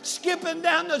now skipping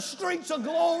down the streets of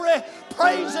glory,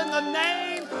 praising the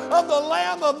name of the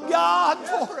Lamb of God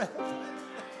for it.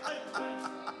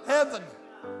 Heaven.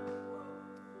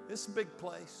 It's a big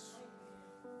place.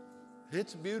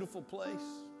 It's a beautiful place.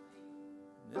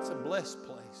 It's a blessed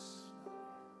place.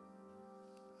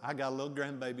 I got a little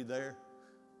grandbaby there.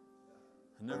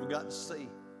 I never got to see.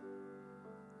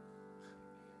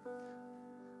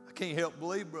 I can't help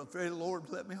believe, Brother Freddie, the Lord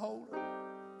let me hold her.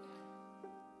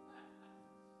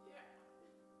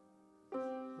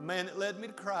 The man that led me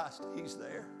to Christ, he's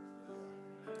there.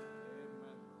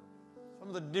 Some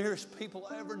of the dearest people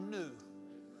I ever knew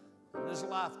in this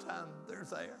lifetime, they're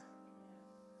there.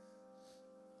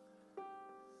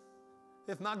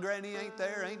 If my granny ain't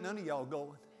there, ain't none of y'all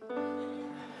going.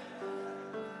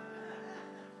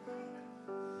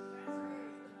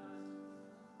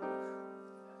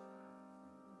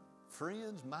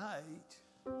 Friends my age.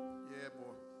 Yeah,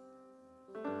 boy.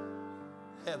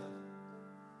 Heaven.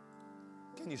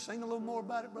 Can you sing a little more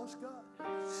about it, Brother Scott?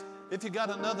 If you got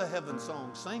another heaven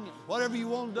song, sing it. Whatever you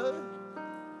want to do.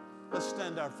 Let's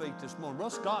stand our feet this morning.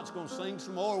 Brother Scott's going to sing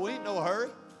some more. We ain't no hurry.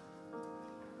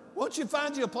 Why don't you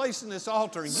find you a place in this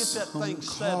altar and get that thing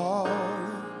settled?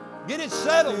 Get it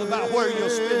settled about where you'll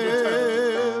spend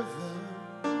eternity.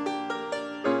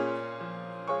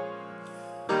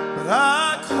 But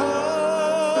I call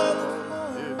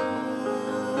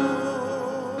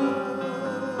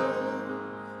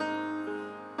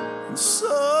and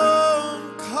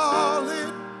some call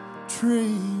it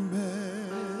dreaming.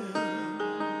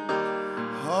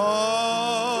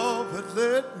 Oh, but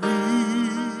let me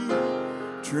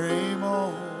dream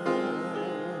on.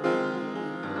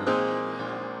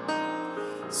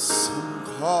 Some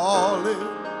call it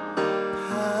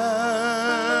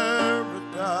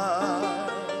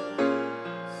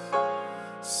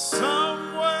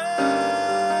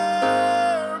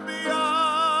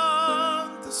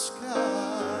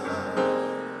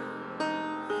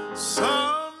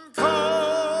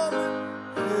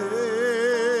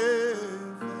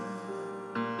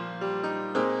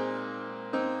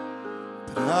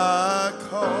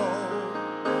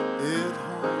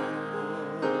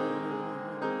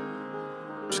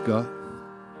Scott,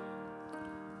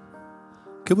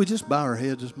 could we just bow our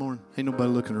heads this morning? Ain't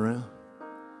nobody looking around.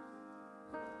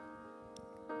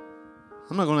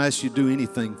 I'm not going to ask you to do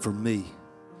anything for me.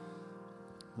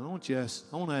 I want to ask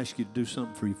you to do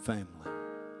something for your family.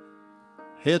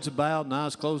 Heads are bowed and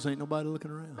eyes closed, ain't nobody looking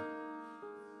around.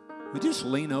 We just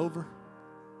lean over,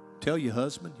 tell your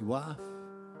husband, your wife,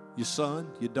 your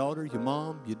son, your daughter, your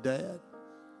mom, your dad,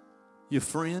 your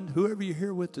friend, whoever you're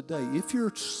here with today, if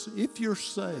you're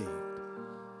saved,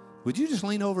 would you just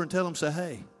lean over and tell them, say,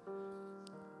 hey,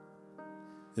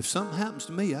 if something happens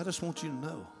to me, I just want you to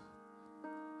know,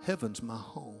 heaven's my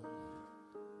home.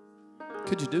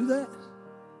 Could you do that?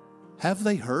 Have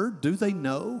they heard? Do they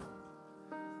know?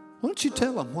 Why don't you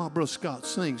tell them while Brother Scott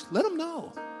sings? Let them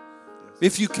know.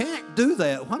 If you can't do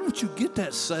that, why don't you get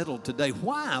that settled today?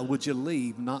 Why would you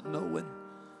leave not knowing?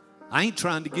 I ain't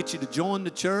trying to get you to join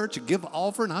the church or give an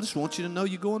offering. I just want you to know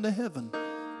you're going to heaven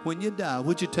when you die.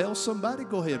 Would you tell somebody?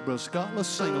 Go ahead, Brother Scott. Let's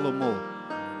sing a little more.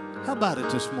 How about it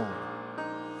this morning?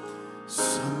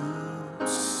 So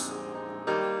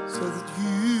that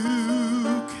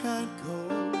you can go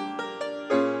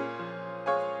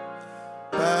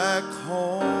back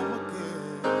home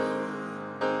again.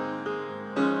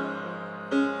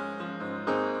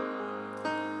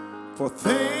 For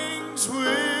things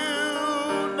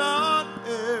will not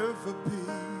ever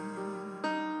be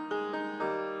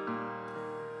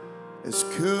as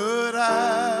good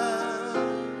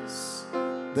as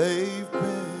they've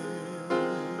been.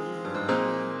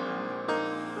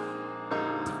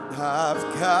 I've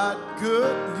got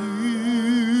good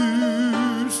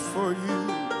news for you.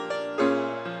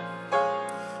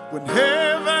 When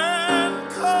heaven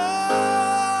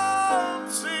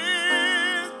comes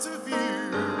into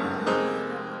view,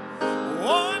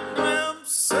 one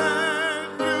glimpse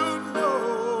and you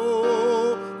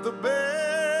know the best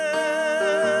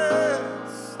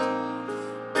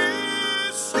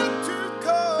is yet to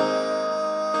come.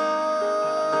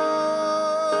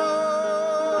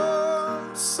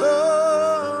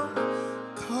 Some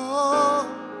call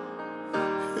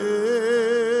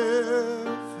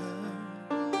heaven,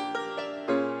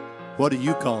 What do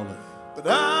you call it? but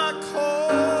I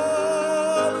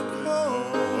call it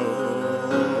home.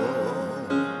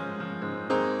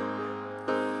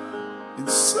 And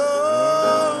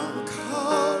some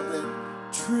call it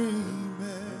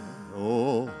dreaming.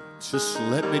 Oh, Just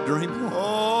let me dream on.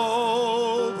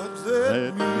 Oh, but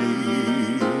let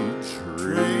me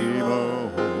dream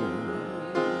on.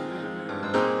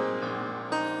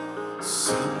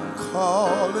 Some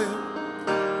call it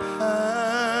paradise.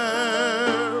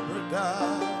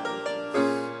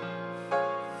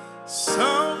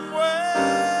 Somewhere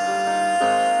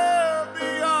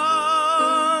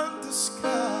beyond the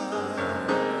sky.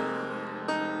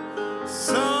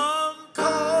 Some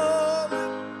call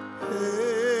it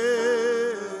heaven,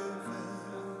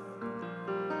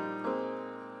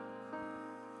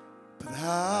 but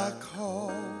I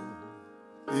call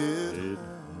it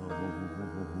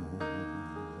home.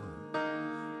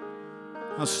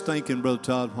 I was thinking, Brother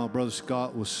Todd, while Brother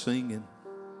Scott was singing,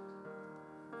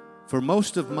 for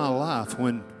most of my life,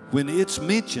 when it's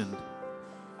mentioned,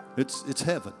 it's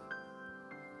heaven.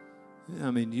 I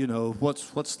mean, you know,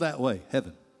 what's that way?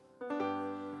 Heaven.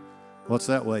 What's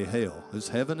that way? Hell. It's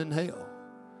heaven and hell.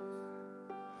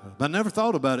 But I never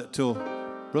thought about it till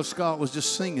Brother Scott was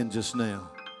just singing just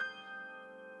now.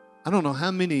 I don't know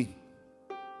how many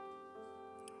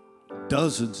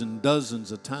dozens and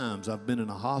dozens of times I've been in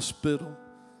a hospital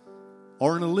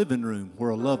or in a living room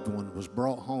where a loved one was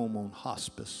brought home on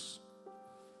hospice.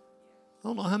 I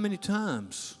don't know how many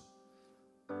times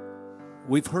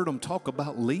we've heard them talk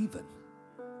about leaving.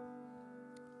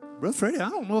 Brother Freddie, I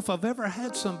don't know if I've ever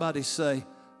had somebody say,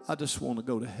 I just want to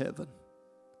go to heaven.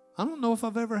 I don't know if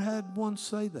I've ever had one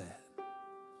say that.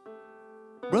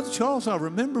 Brother Charles, I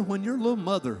remember when your little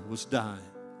mother was dying,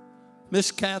 Miss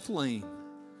Kathleen,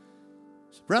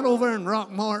 right over there in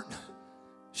Rockmart.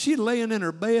 She laying in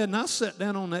her bed, and I sat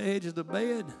down on the edge of the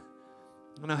bed,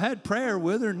 and I had prayer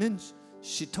with her, and then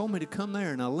she told me to come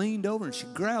there, and I leaned over, and she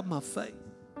grabbed my face,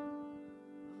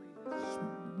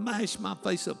 smashed my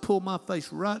face up, pulled my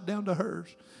face right down to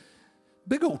hers.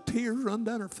 Big old tears run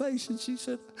down her face, and she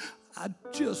said, I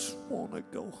just want to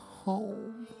go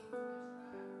home.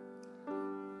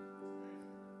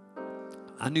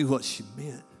 I knew what she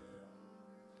meant.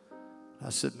 I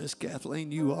said, Miss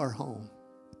Kathleen, you are home.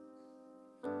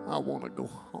 I want to go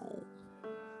home.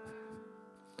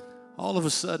 All of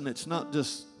a sudden, it's not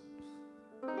just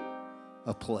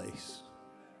a place.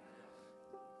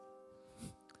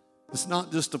 It's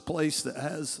not just a place that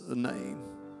has a name.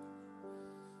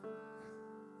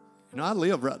 You know, I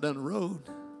live right down the road.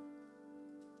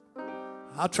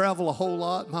 I travel a whole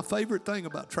lot. My favorite thing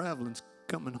about traveling is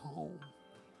coming home.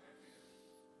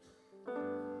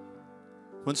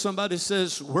 When somebody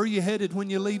says, where are you headed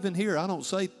when you're leaving here? I don't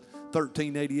say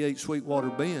 1388 Sweetwater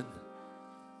Bend.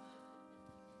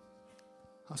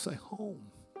 I say home,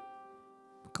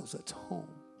 because that's home.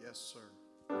 Yes, sir.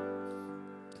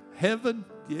 Heaven,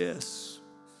 yes,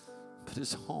 but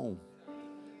it's home.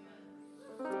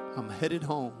 I'm headed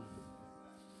home.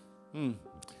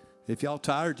 If y'all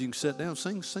tired, you can sit down.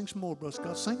 Sing some more, Brother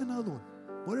Scott. Sing another one.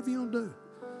 Whatever you want to do.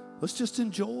 Let's just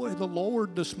enjoy the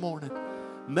Lord this morning.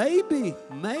 Maybe.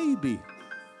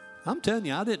 I'm telling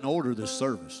you, I didn't order this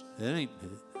service. I didn't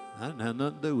have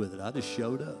nothing to do with it. I just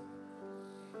showed up.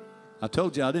 I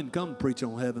told you I didn't come to preach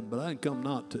on heaven, but I didn't come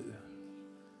not to.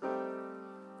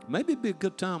 Maybe it'd be a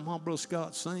good time while Brother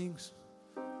Scott sings.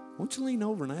 Why don't you lean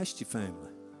over and ask your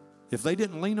family? If they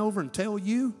didn't lean over and tell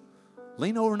you,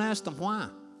 lean over and ask them why.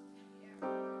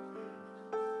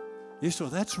 You say,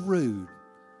 well, that's rude.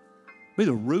 Be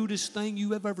the rudest thing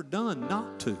you have ever done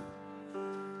not to.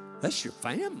 That's your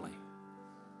family.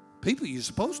 People you're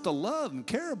supposed to love and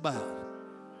care about.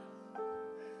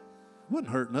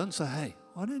 Wouldn't hurt nothing. Say, hey,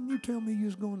 why didn't you tell me you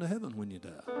was going to heaven when you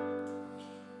died?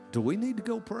 Do we need to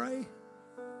go pray?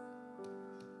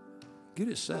 Get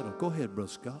it settled. Go ahead,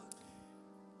 Brother Scott.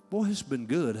 Boy, it's been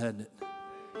good, hasn't it?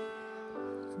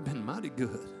 It's been mighty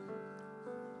good.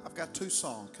 I've got 2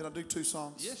 songs. Can I do 2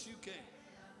 songs? Yes, you can.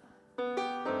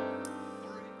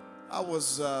 I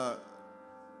was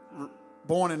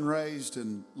born and raised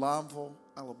in Limeville,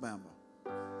 Alabama.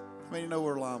 How many know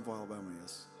where Limeville, Alabama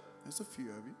is? There's a few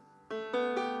of you.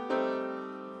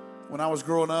 When I was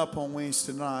growing up on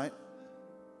Wednesday night,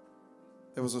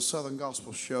 there was a Southern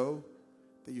Gospel show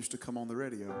that used to come on the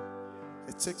radio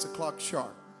at 6 o'clock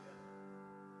sharp.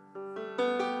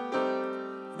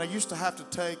 And I used to have to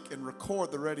take and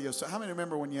record the radio. So how many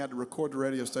remember when you had to record the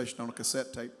radio station on a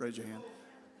cassette tape? Raise your hand.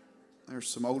 There's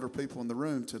some older people in the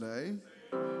room today.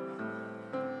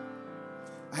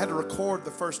 I had to record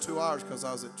the first 2 hours because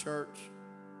I was at church.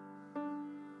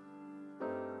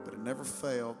 But it never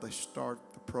failed. They start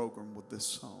the program with this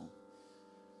song.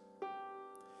 I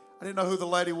didn't know who the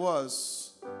lady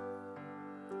was,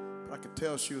 but I could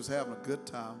tell she was having a good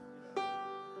time.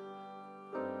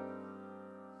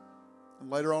 And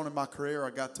later on in my career,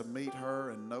 I got to meet her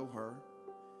and know her.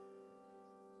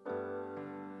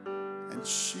 And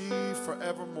she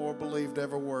forevermore believed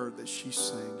every word that she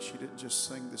sang. She didn't just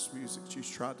sing this music. She's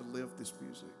tried to live this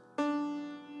music.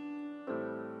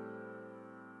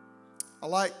 I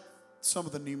like some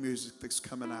of the new music that's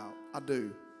coming out. I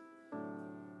do.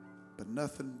 But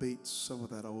nothing beats some of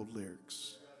that old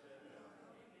lyrics.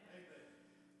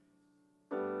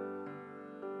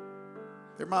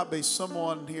 There might be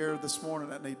someone here this morning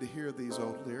that need to hear these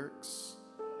old lyrics.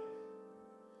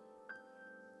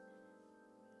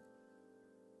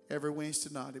 Every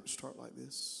Wednesday night it would start like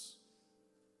this.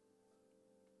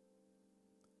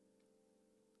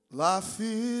 Life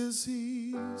is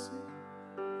easy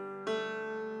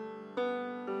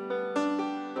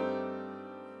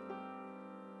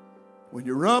when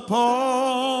you're up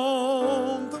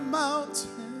on the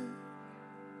mountain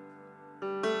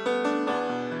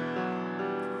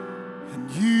and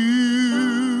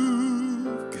you've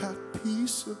got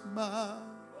peace of mind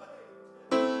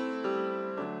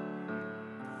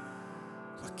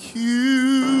like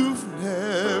you've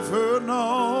never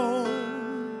known.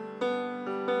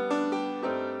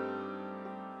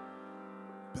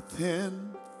 But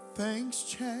then things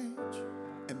change,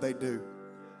 and they do.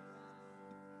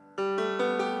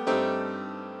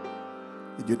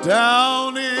 And you're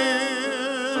down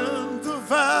in the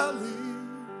valley.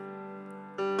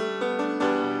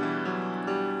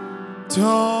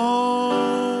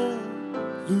 Don't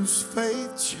lose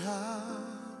faith, child,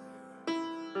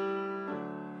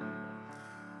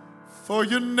 for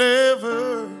you're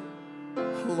never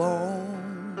alone.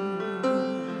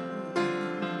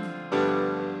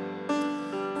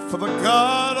 For the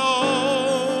God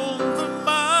on the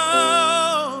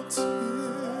mountain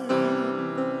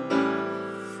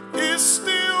is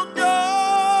still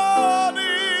God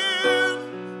in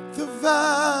the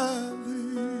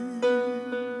valley.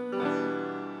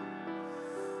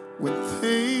 When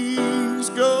things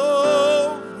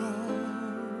go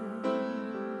wrong,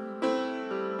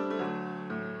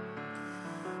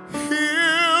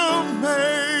 He'll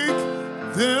make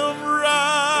them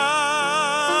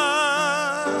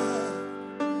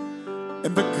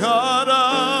and the God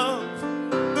of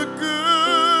the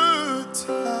good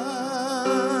times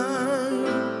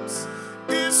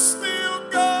is still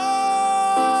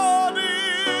God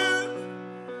in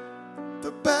the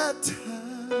bad times.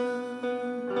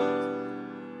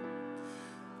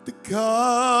 The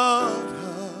God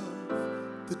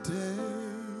of the day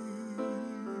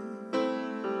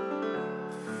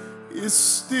is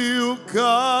still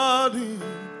God in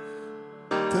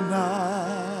the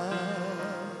night.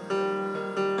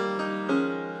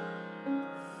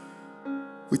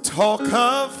 We talk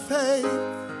of faith,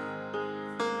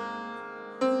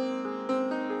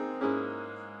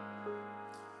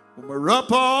 when we're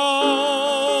up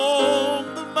on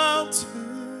the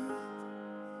mountain.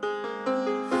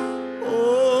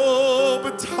 Oh,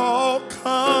 but talk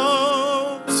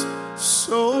comes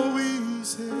so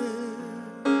easy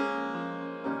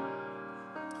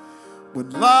when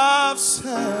life's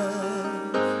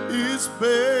sad is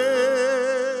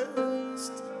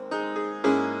best.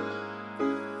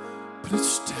 But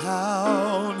it's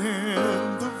down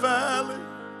in the valley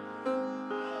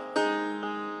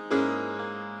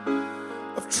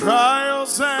of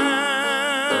trials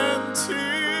and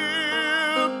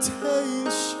temptations.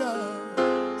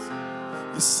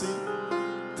 You see,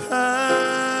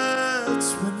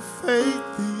 that's when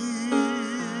faith is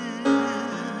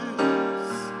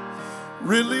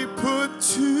really put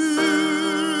to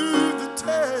the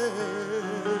test.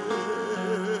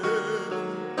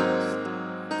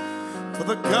 For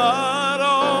the God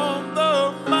on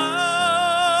the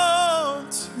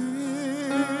mountain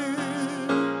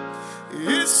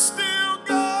is still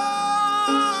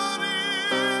God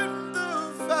in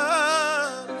the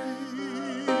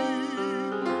valley.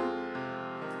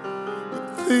 When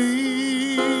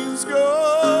things go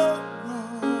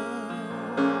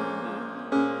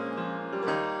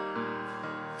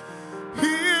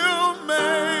He'll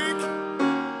make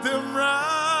them right.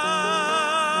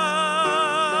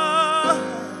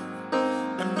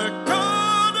 And the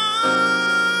God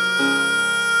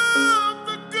of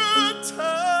the good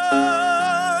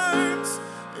times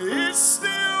is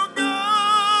still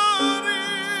God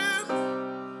in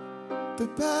the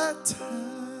bad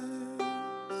times.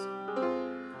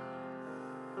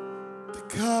 The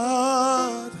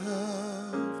God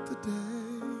of the day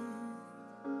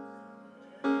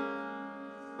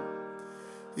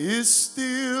is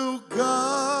still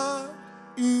God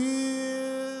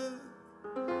in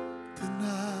the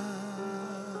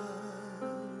night.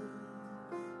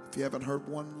 If you haven't heard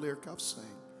one lyric I've sang,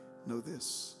 know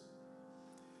this.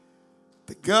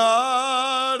 The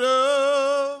God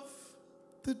of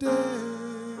the day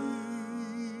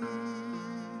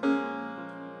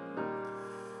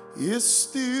is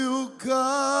still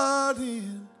God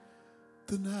in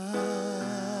the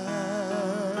night.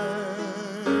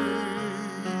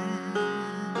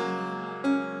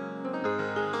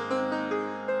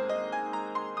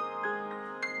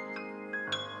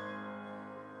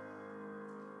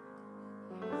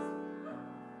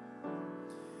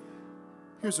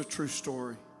 Here's a true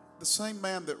story. The same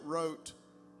man that wrote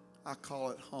I Call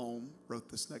It Home wrote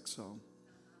this next song.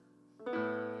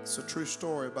 It's a true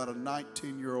story about a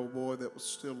 19-year-old boy that was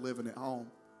still living at home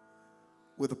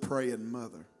with a praying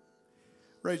mother.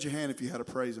 Raise your hand if you had a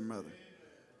praising mother.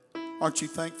 Aren't you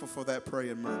thankful for that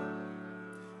praying mother?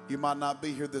 You might not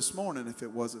be here this morning if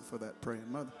it wasn't for that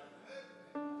praying mother.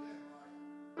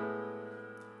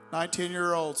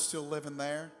 19-year-old still living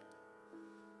there.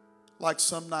 Like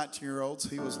some 19-year-olds,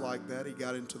 he was like that. He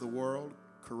got into the world,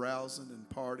 carousing and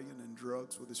partying and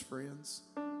drugs with his friends.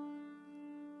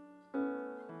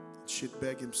 She'd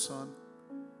beg him, son,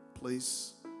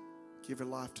 please give your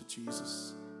life to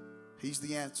Jesus. He's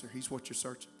the answer. He's what you're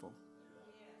searching for.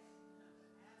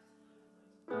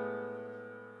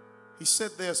 He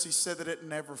said this. He said that it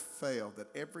never failed,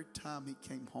 that every time he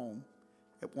came home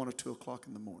at 1 or 2 o'clock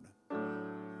in the morning,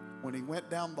 when he went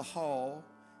down the hall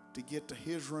to get to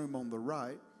his room on the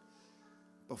right,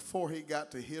 before he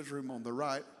got to his room on the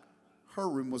right, her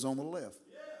room was on the left.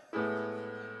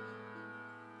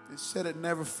 It said it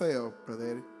never failed,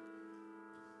 Brother Eddie.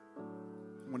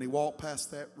 When he walked past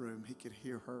that room, he could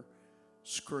hear her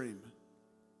screaming,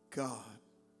 God,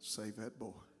 save that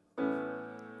boy.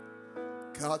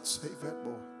 God, save that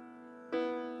boy.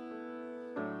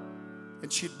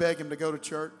 And she'd beg him to go to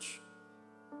church.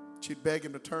 She'd beg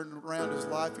him to turn around his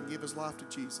life and give his life to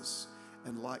Jesus.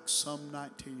 And like some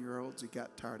 19-year-olds, he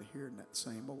got tired of hearing that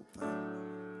same old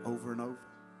thing over and over.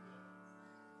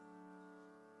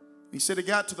 He said he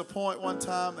got to the point one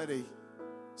time that he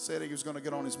said he was going to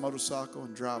get on his motorcycle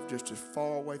and drive just as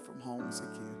far away from home as he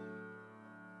can.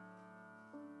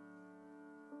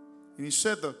 And he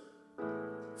said the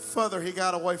further he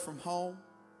got away from home,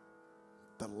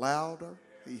 the louder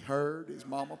he heard his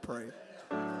mama pray.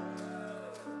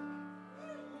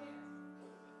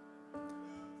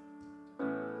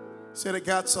 Said it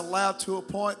got so loud to a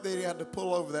point that he had to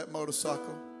pull over that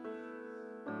motorcycle.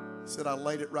 He said, I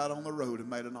laid it right on the road and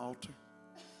made an altar.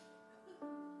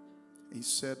 He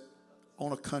said,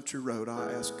 on a country road,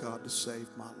 I asked God to save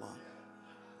my life.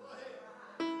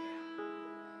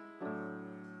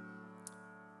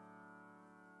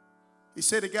 He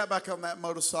said he got back on that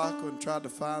motorcycle and tried to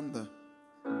find the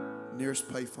nearest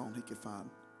payphone he could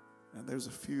find. And there's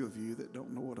a few of you that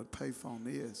don't know what a payphone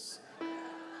is.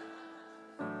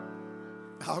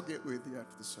 I'll get with you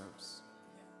after the service.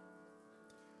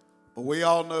 But we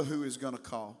all know who he's going to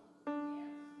call. And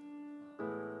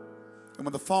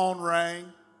when the phone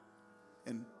rang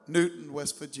in Newton,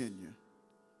 West Virginia,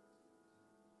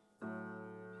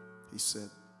 he said,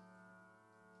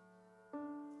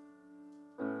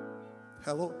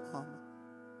 hello, Mama.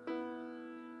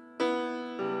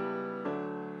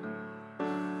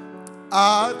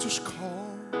 I just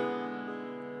called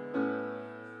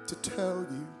to tell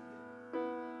you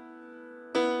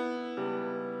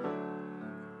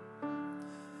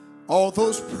all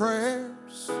those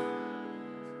prayers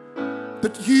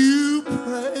that you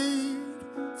prayed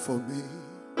for me,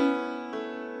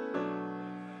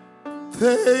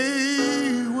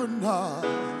 they were not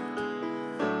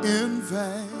in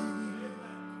vain.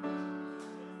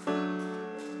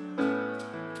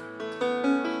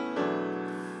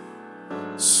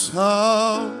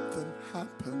 Something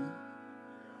happened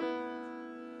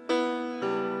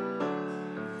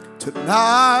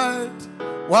tonight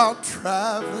while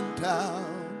traveling down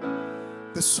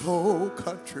this old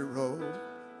country road.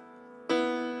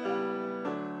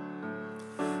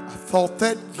 I thought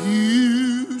that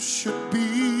you should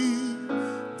be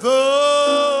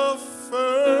the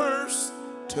first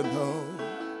to know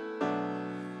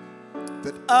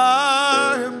that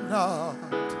I am not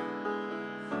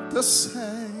the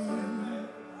same.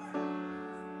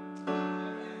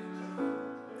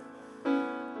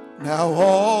 Now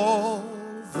all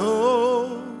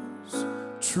those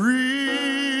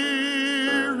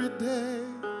dreary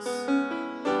days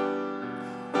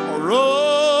are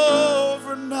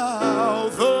over now.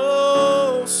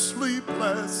 Those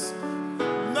sleepless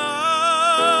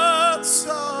nights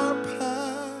are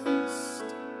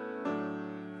past,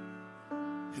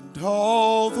 and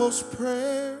all those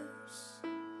prayers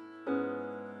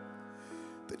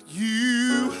that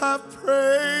you have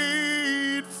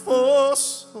prayed for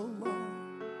so long,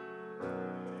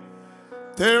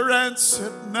 they're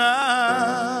answered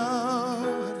now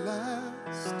at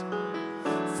last.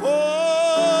 For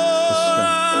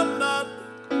I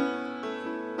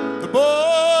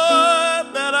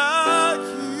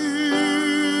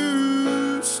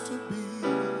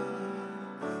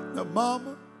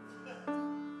Mama,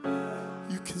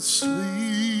 you can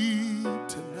sleep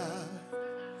tonight,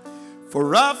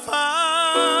 for I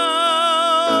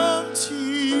found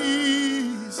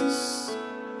Jesus.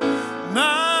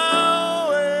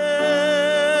 Now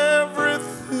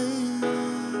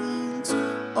everything's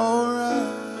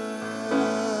alright.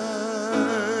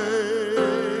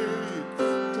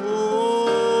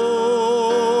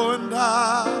 Oh, and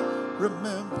I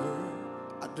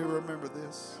do remember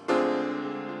this.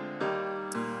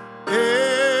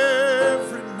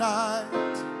 Every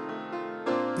night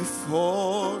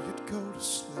before you'd go to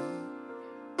sleep,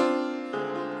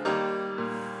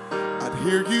 I'd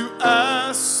hear you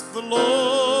ask the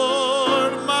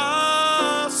Lord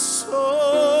my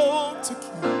soul to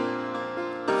keep,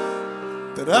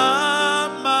 that I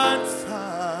might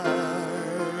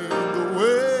find the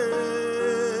way.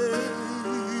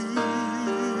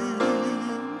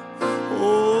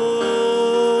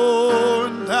 Oh,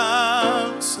 and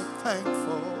I'm so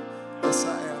thankful, yes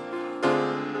I am,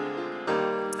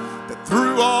 that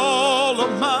through all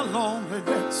of my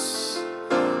loneliness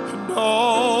and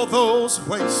all those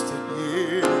wasted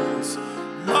years,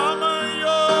 Mama,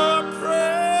 your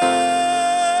prayers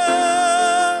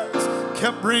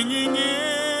kept ringing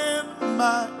in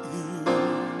my ear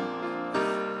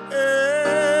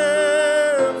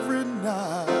every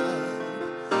night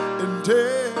and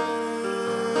day.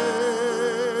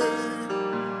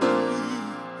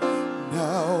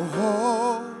 Now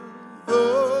all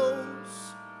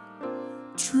those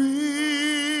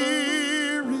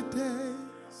dreary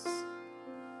days,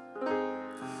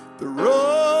 they're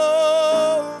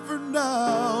over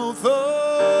now.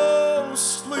 Those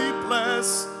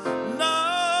sleepless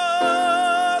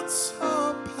nights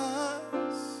are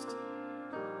past,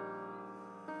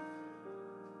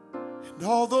 and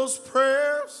all those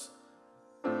prayers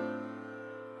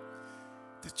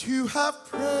that you have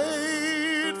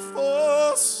prayed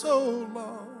for so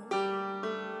long,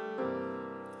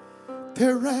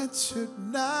 they're answered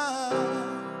now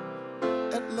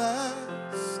at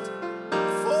last.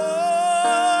 For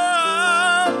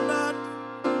I'm not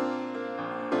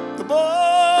the boy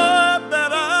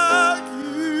that I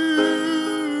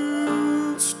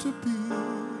used to be.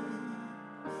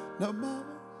 Now, Mama,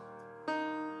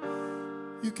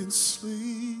 you can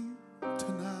sleep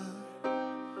tonight,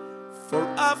 for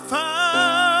I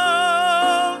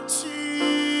found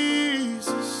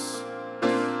Jesus.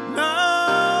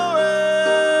 Now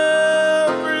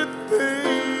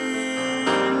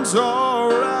everything's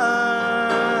alright.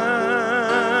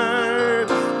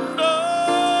 No,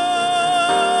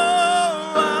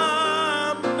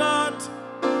 I'm not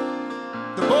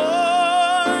the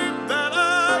boy that I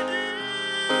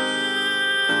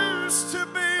used to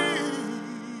be.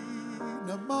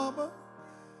 Now, Mama,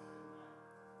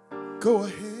 go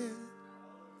ahead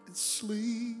and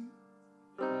sleep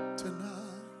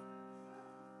tonight,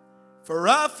 for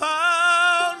I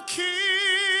found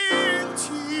King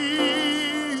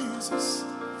Jesus.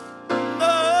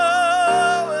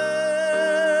 Now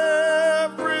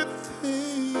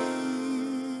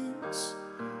everything's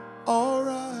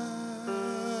alright.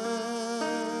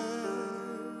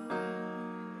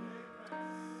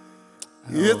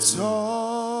 It's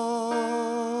all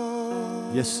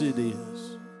Yes, it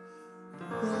is.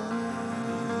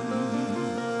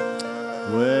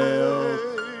 Well,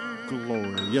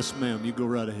 glory. Yes, ma'am. You go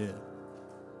right ahead.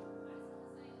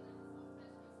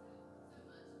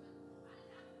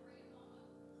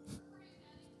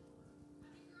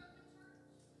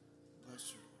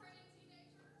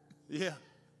 Yeah.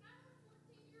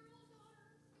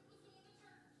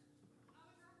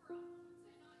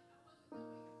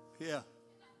 Yeah.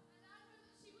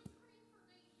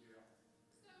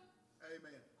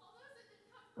 Amen.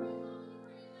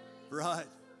 Right.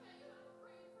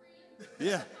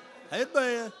 Yeah.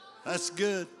 Amen. That's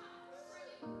good.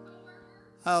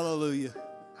 Hallelujah.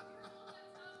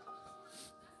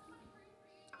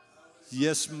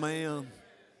 Yes, ma'am.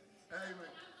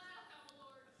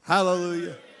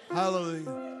 Hallelujah.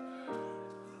 Hallelujah.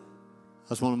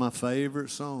 That's one of my favorite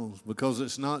songs because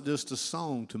it's not just a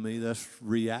song to me, that's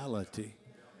reality.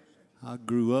 I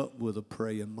grew up with a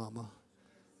praying mama.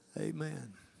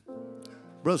 Amen.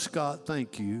 Brother Scott,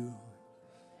 thank you.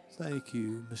 Thank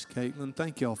you, Miss Caitlin.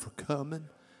 Thank y'all for coming.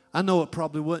 I know it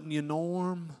probably wasn't your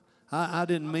norm. I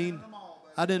didn't mean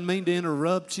to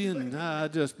interrupt you, and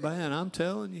man, I'm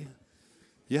telling you,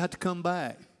 you have to come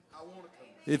back.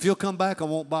 If you'll come back, I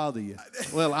won't bother you.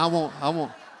 Well, I won't.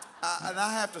 And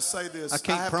I have to say this. I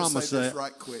can't promise say this that.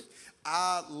 right quick.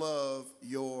 I love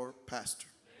your pastor.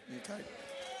 Okay.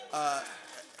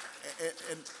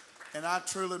 And I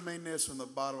truly mean this from the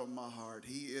bottom of my heart.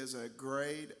 He is a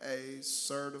grade A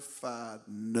certified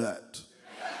nut.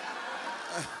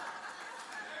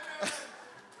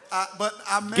 But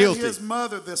I met his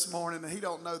mother this morning, and he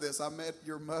don't know this. I met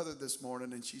your mother this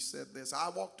morning, and she said this. I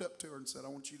walked up to her and said, I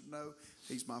want you to know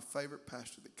he's my favorite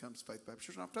pastor that comes to Faith Baptist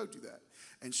Church, and I've told you that.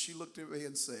 And she looked at me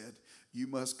and said, you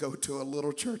must go to a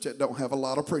little church that don't have a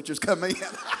lot of preachers come in.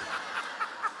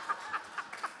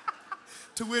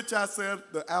 To which I said,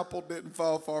 the apple didn't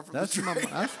fall far from the tree.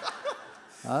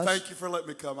 Thank you for letting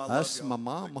me come. I love you. That's my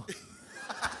mama.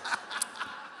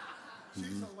 She's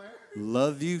hilarious.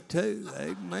 Love you too.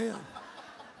 Amen.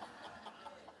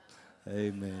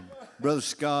 Amen. Brother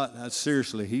Scott,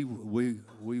 seriously, we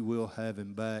will have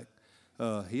him back.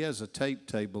 He has a tape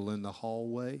table in the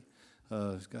hallway.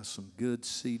 He's got some good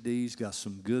CDs, got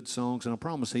some good songs, and I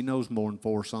promise he knows more than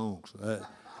 4 songs.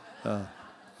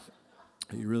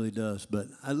 He really does. But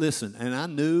listen, and I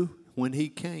knew when he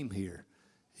came here,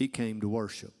 he came to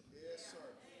worship. Yes, sir.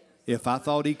 If I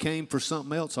thought he came for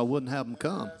something else, I wouldn't have him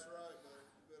come. That's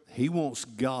right, He wants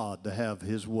God to have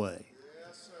his way.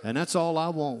 And that's all I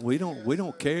want. We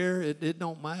don't care. It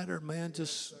don't matter, man.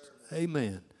 Just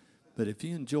amen. But if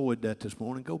you enjoyed that this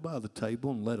morning, go by the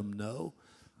table and let them know.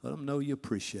 Let them know you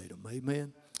appreciate them.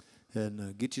 Amen.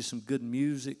 And get you some good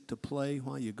music to play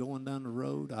while you're going down the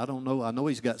road. I don't know. I know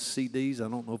he's got CDs. I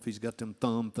don't know if he's got them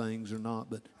thumb things or not.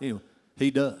 But anyway,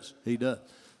 he does. He does.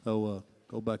 So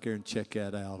go back there and check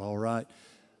that out. All right.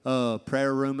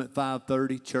 Prayer room at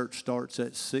 5:30. Church starts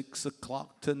at 6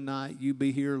 o'clock tonight. You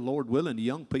be here, Lord willing. The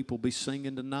young people be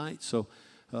singing tonight, so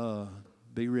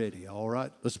be ready. All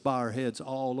right, let's bow our heads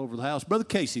all over the house. Brother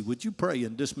Casey, would you pray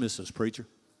and dismiss us, preacher?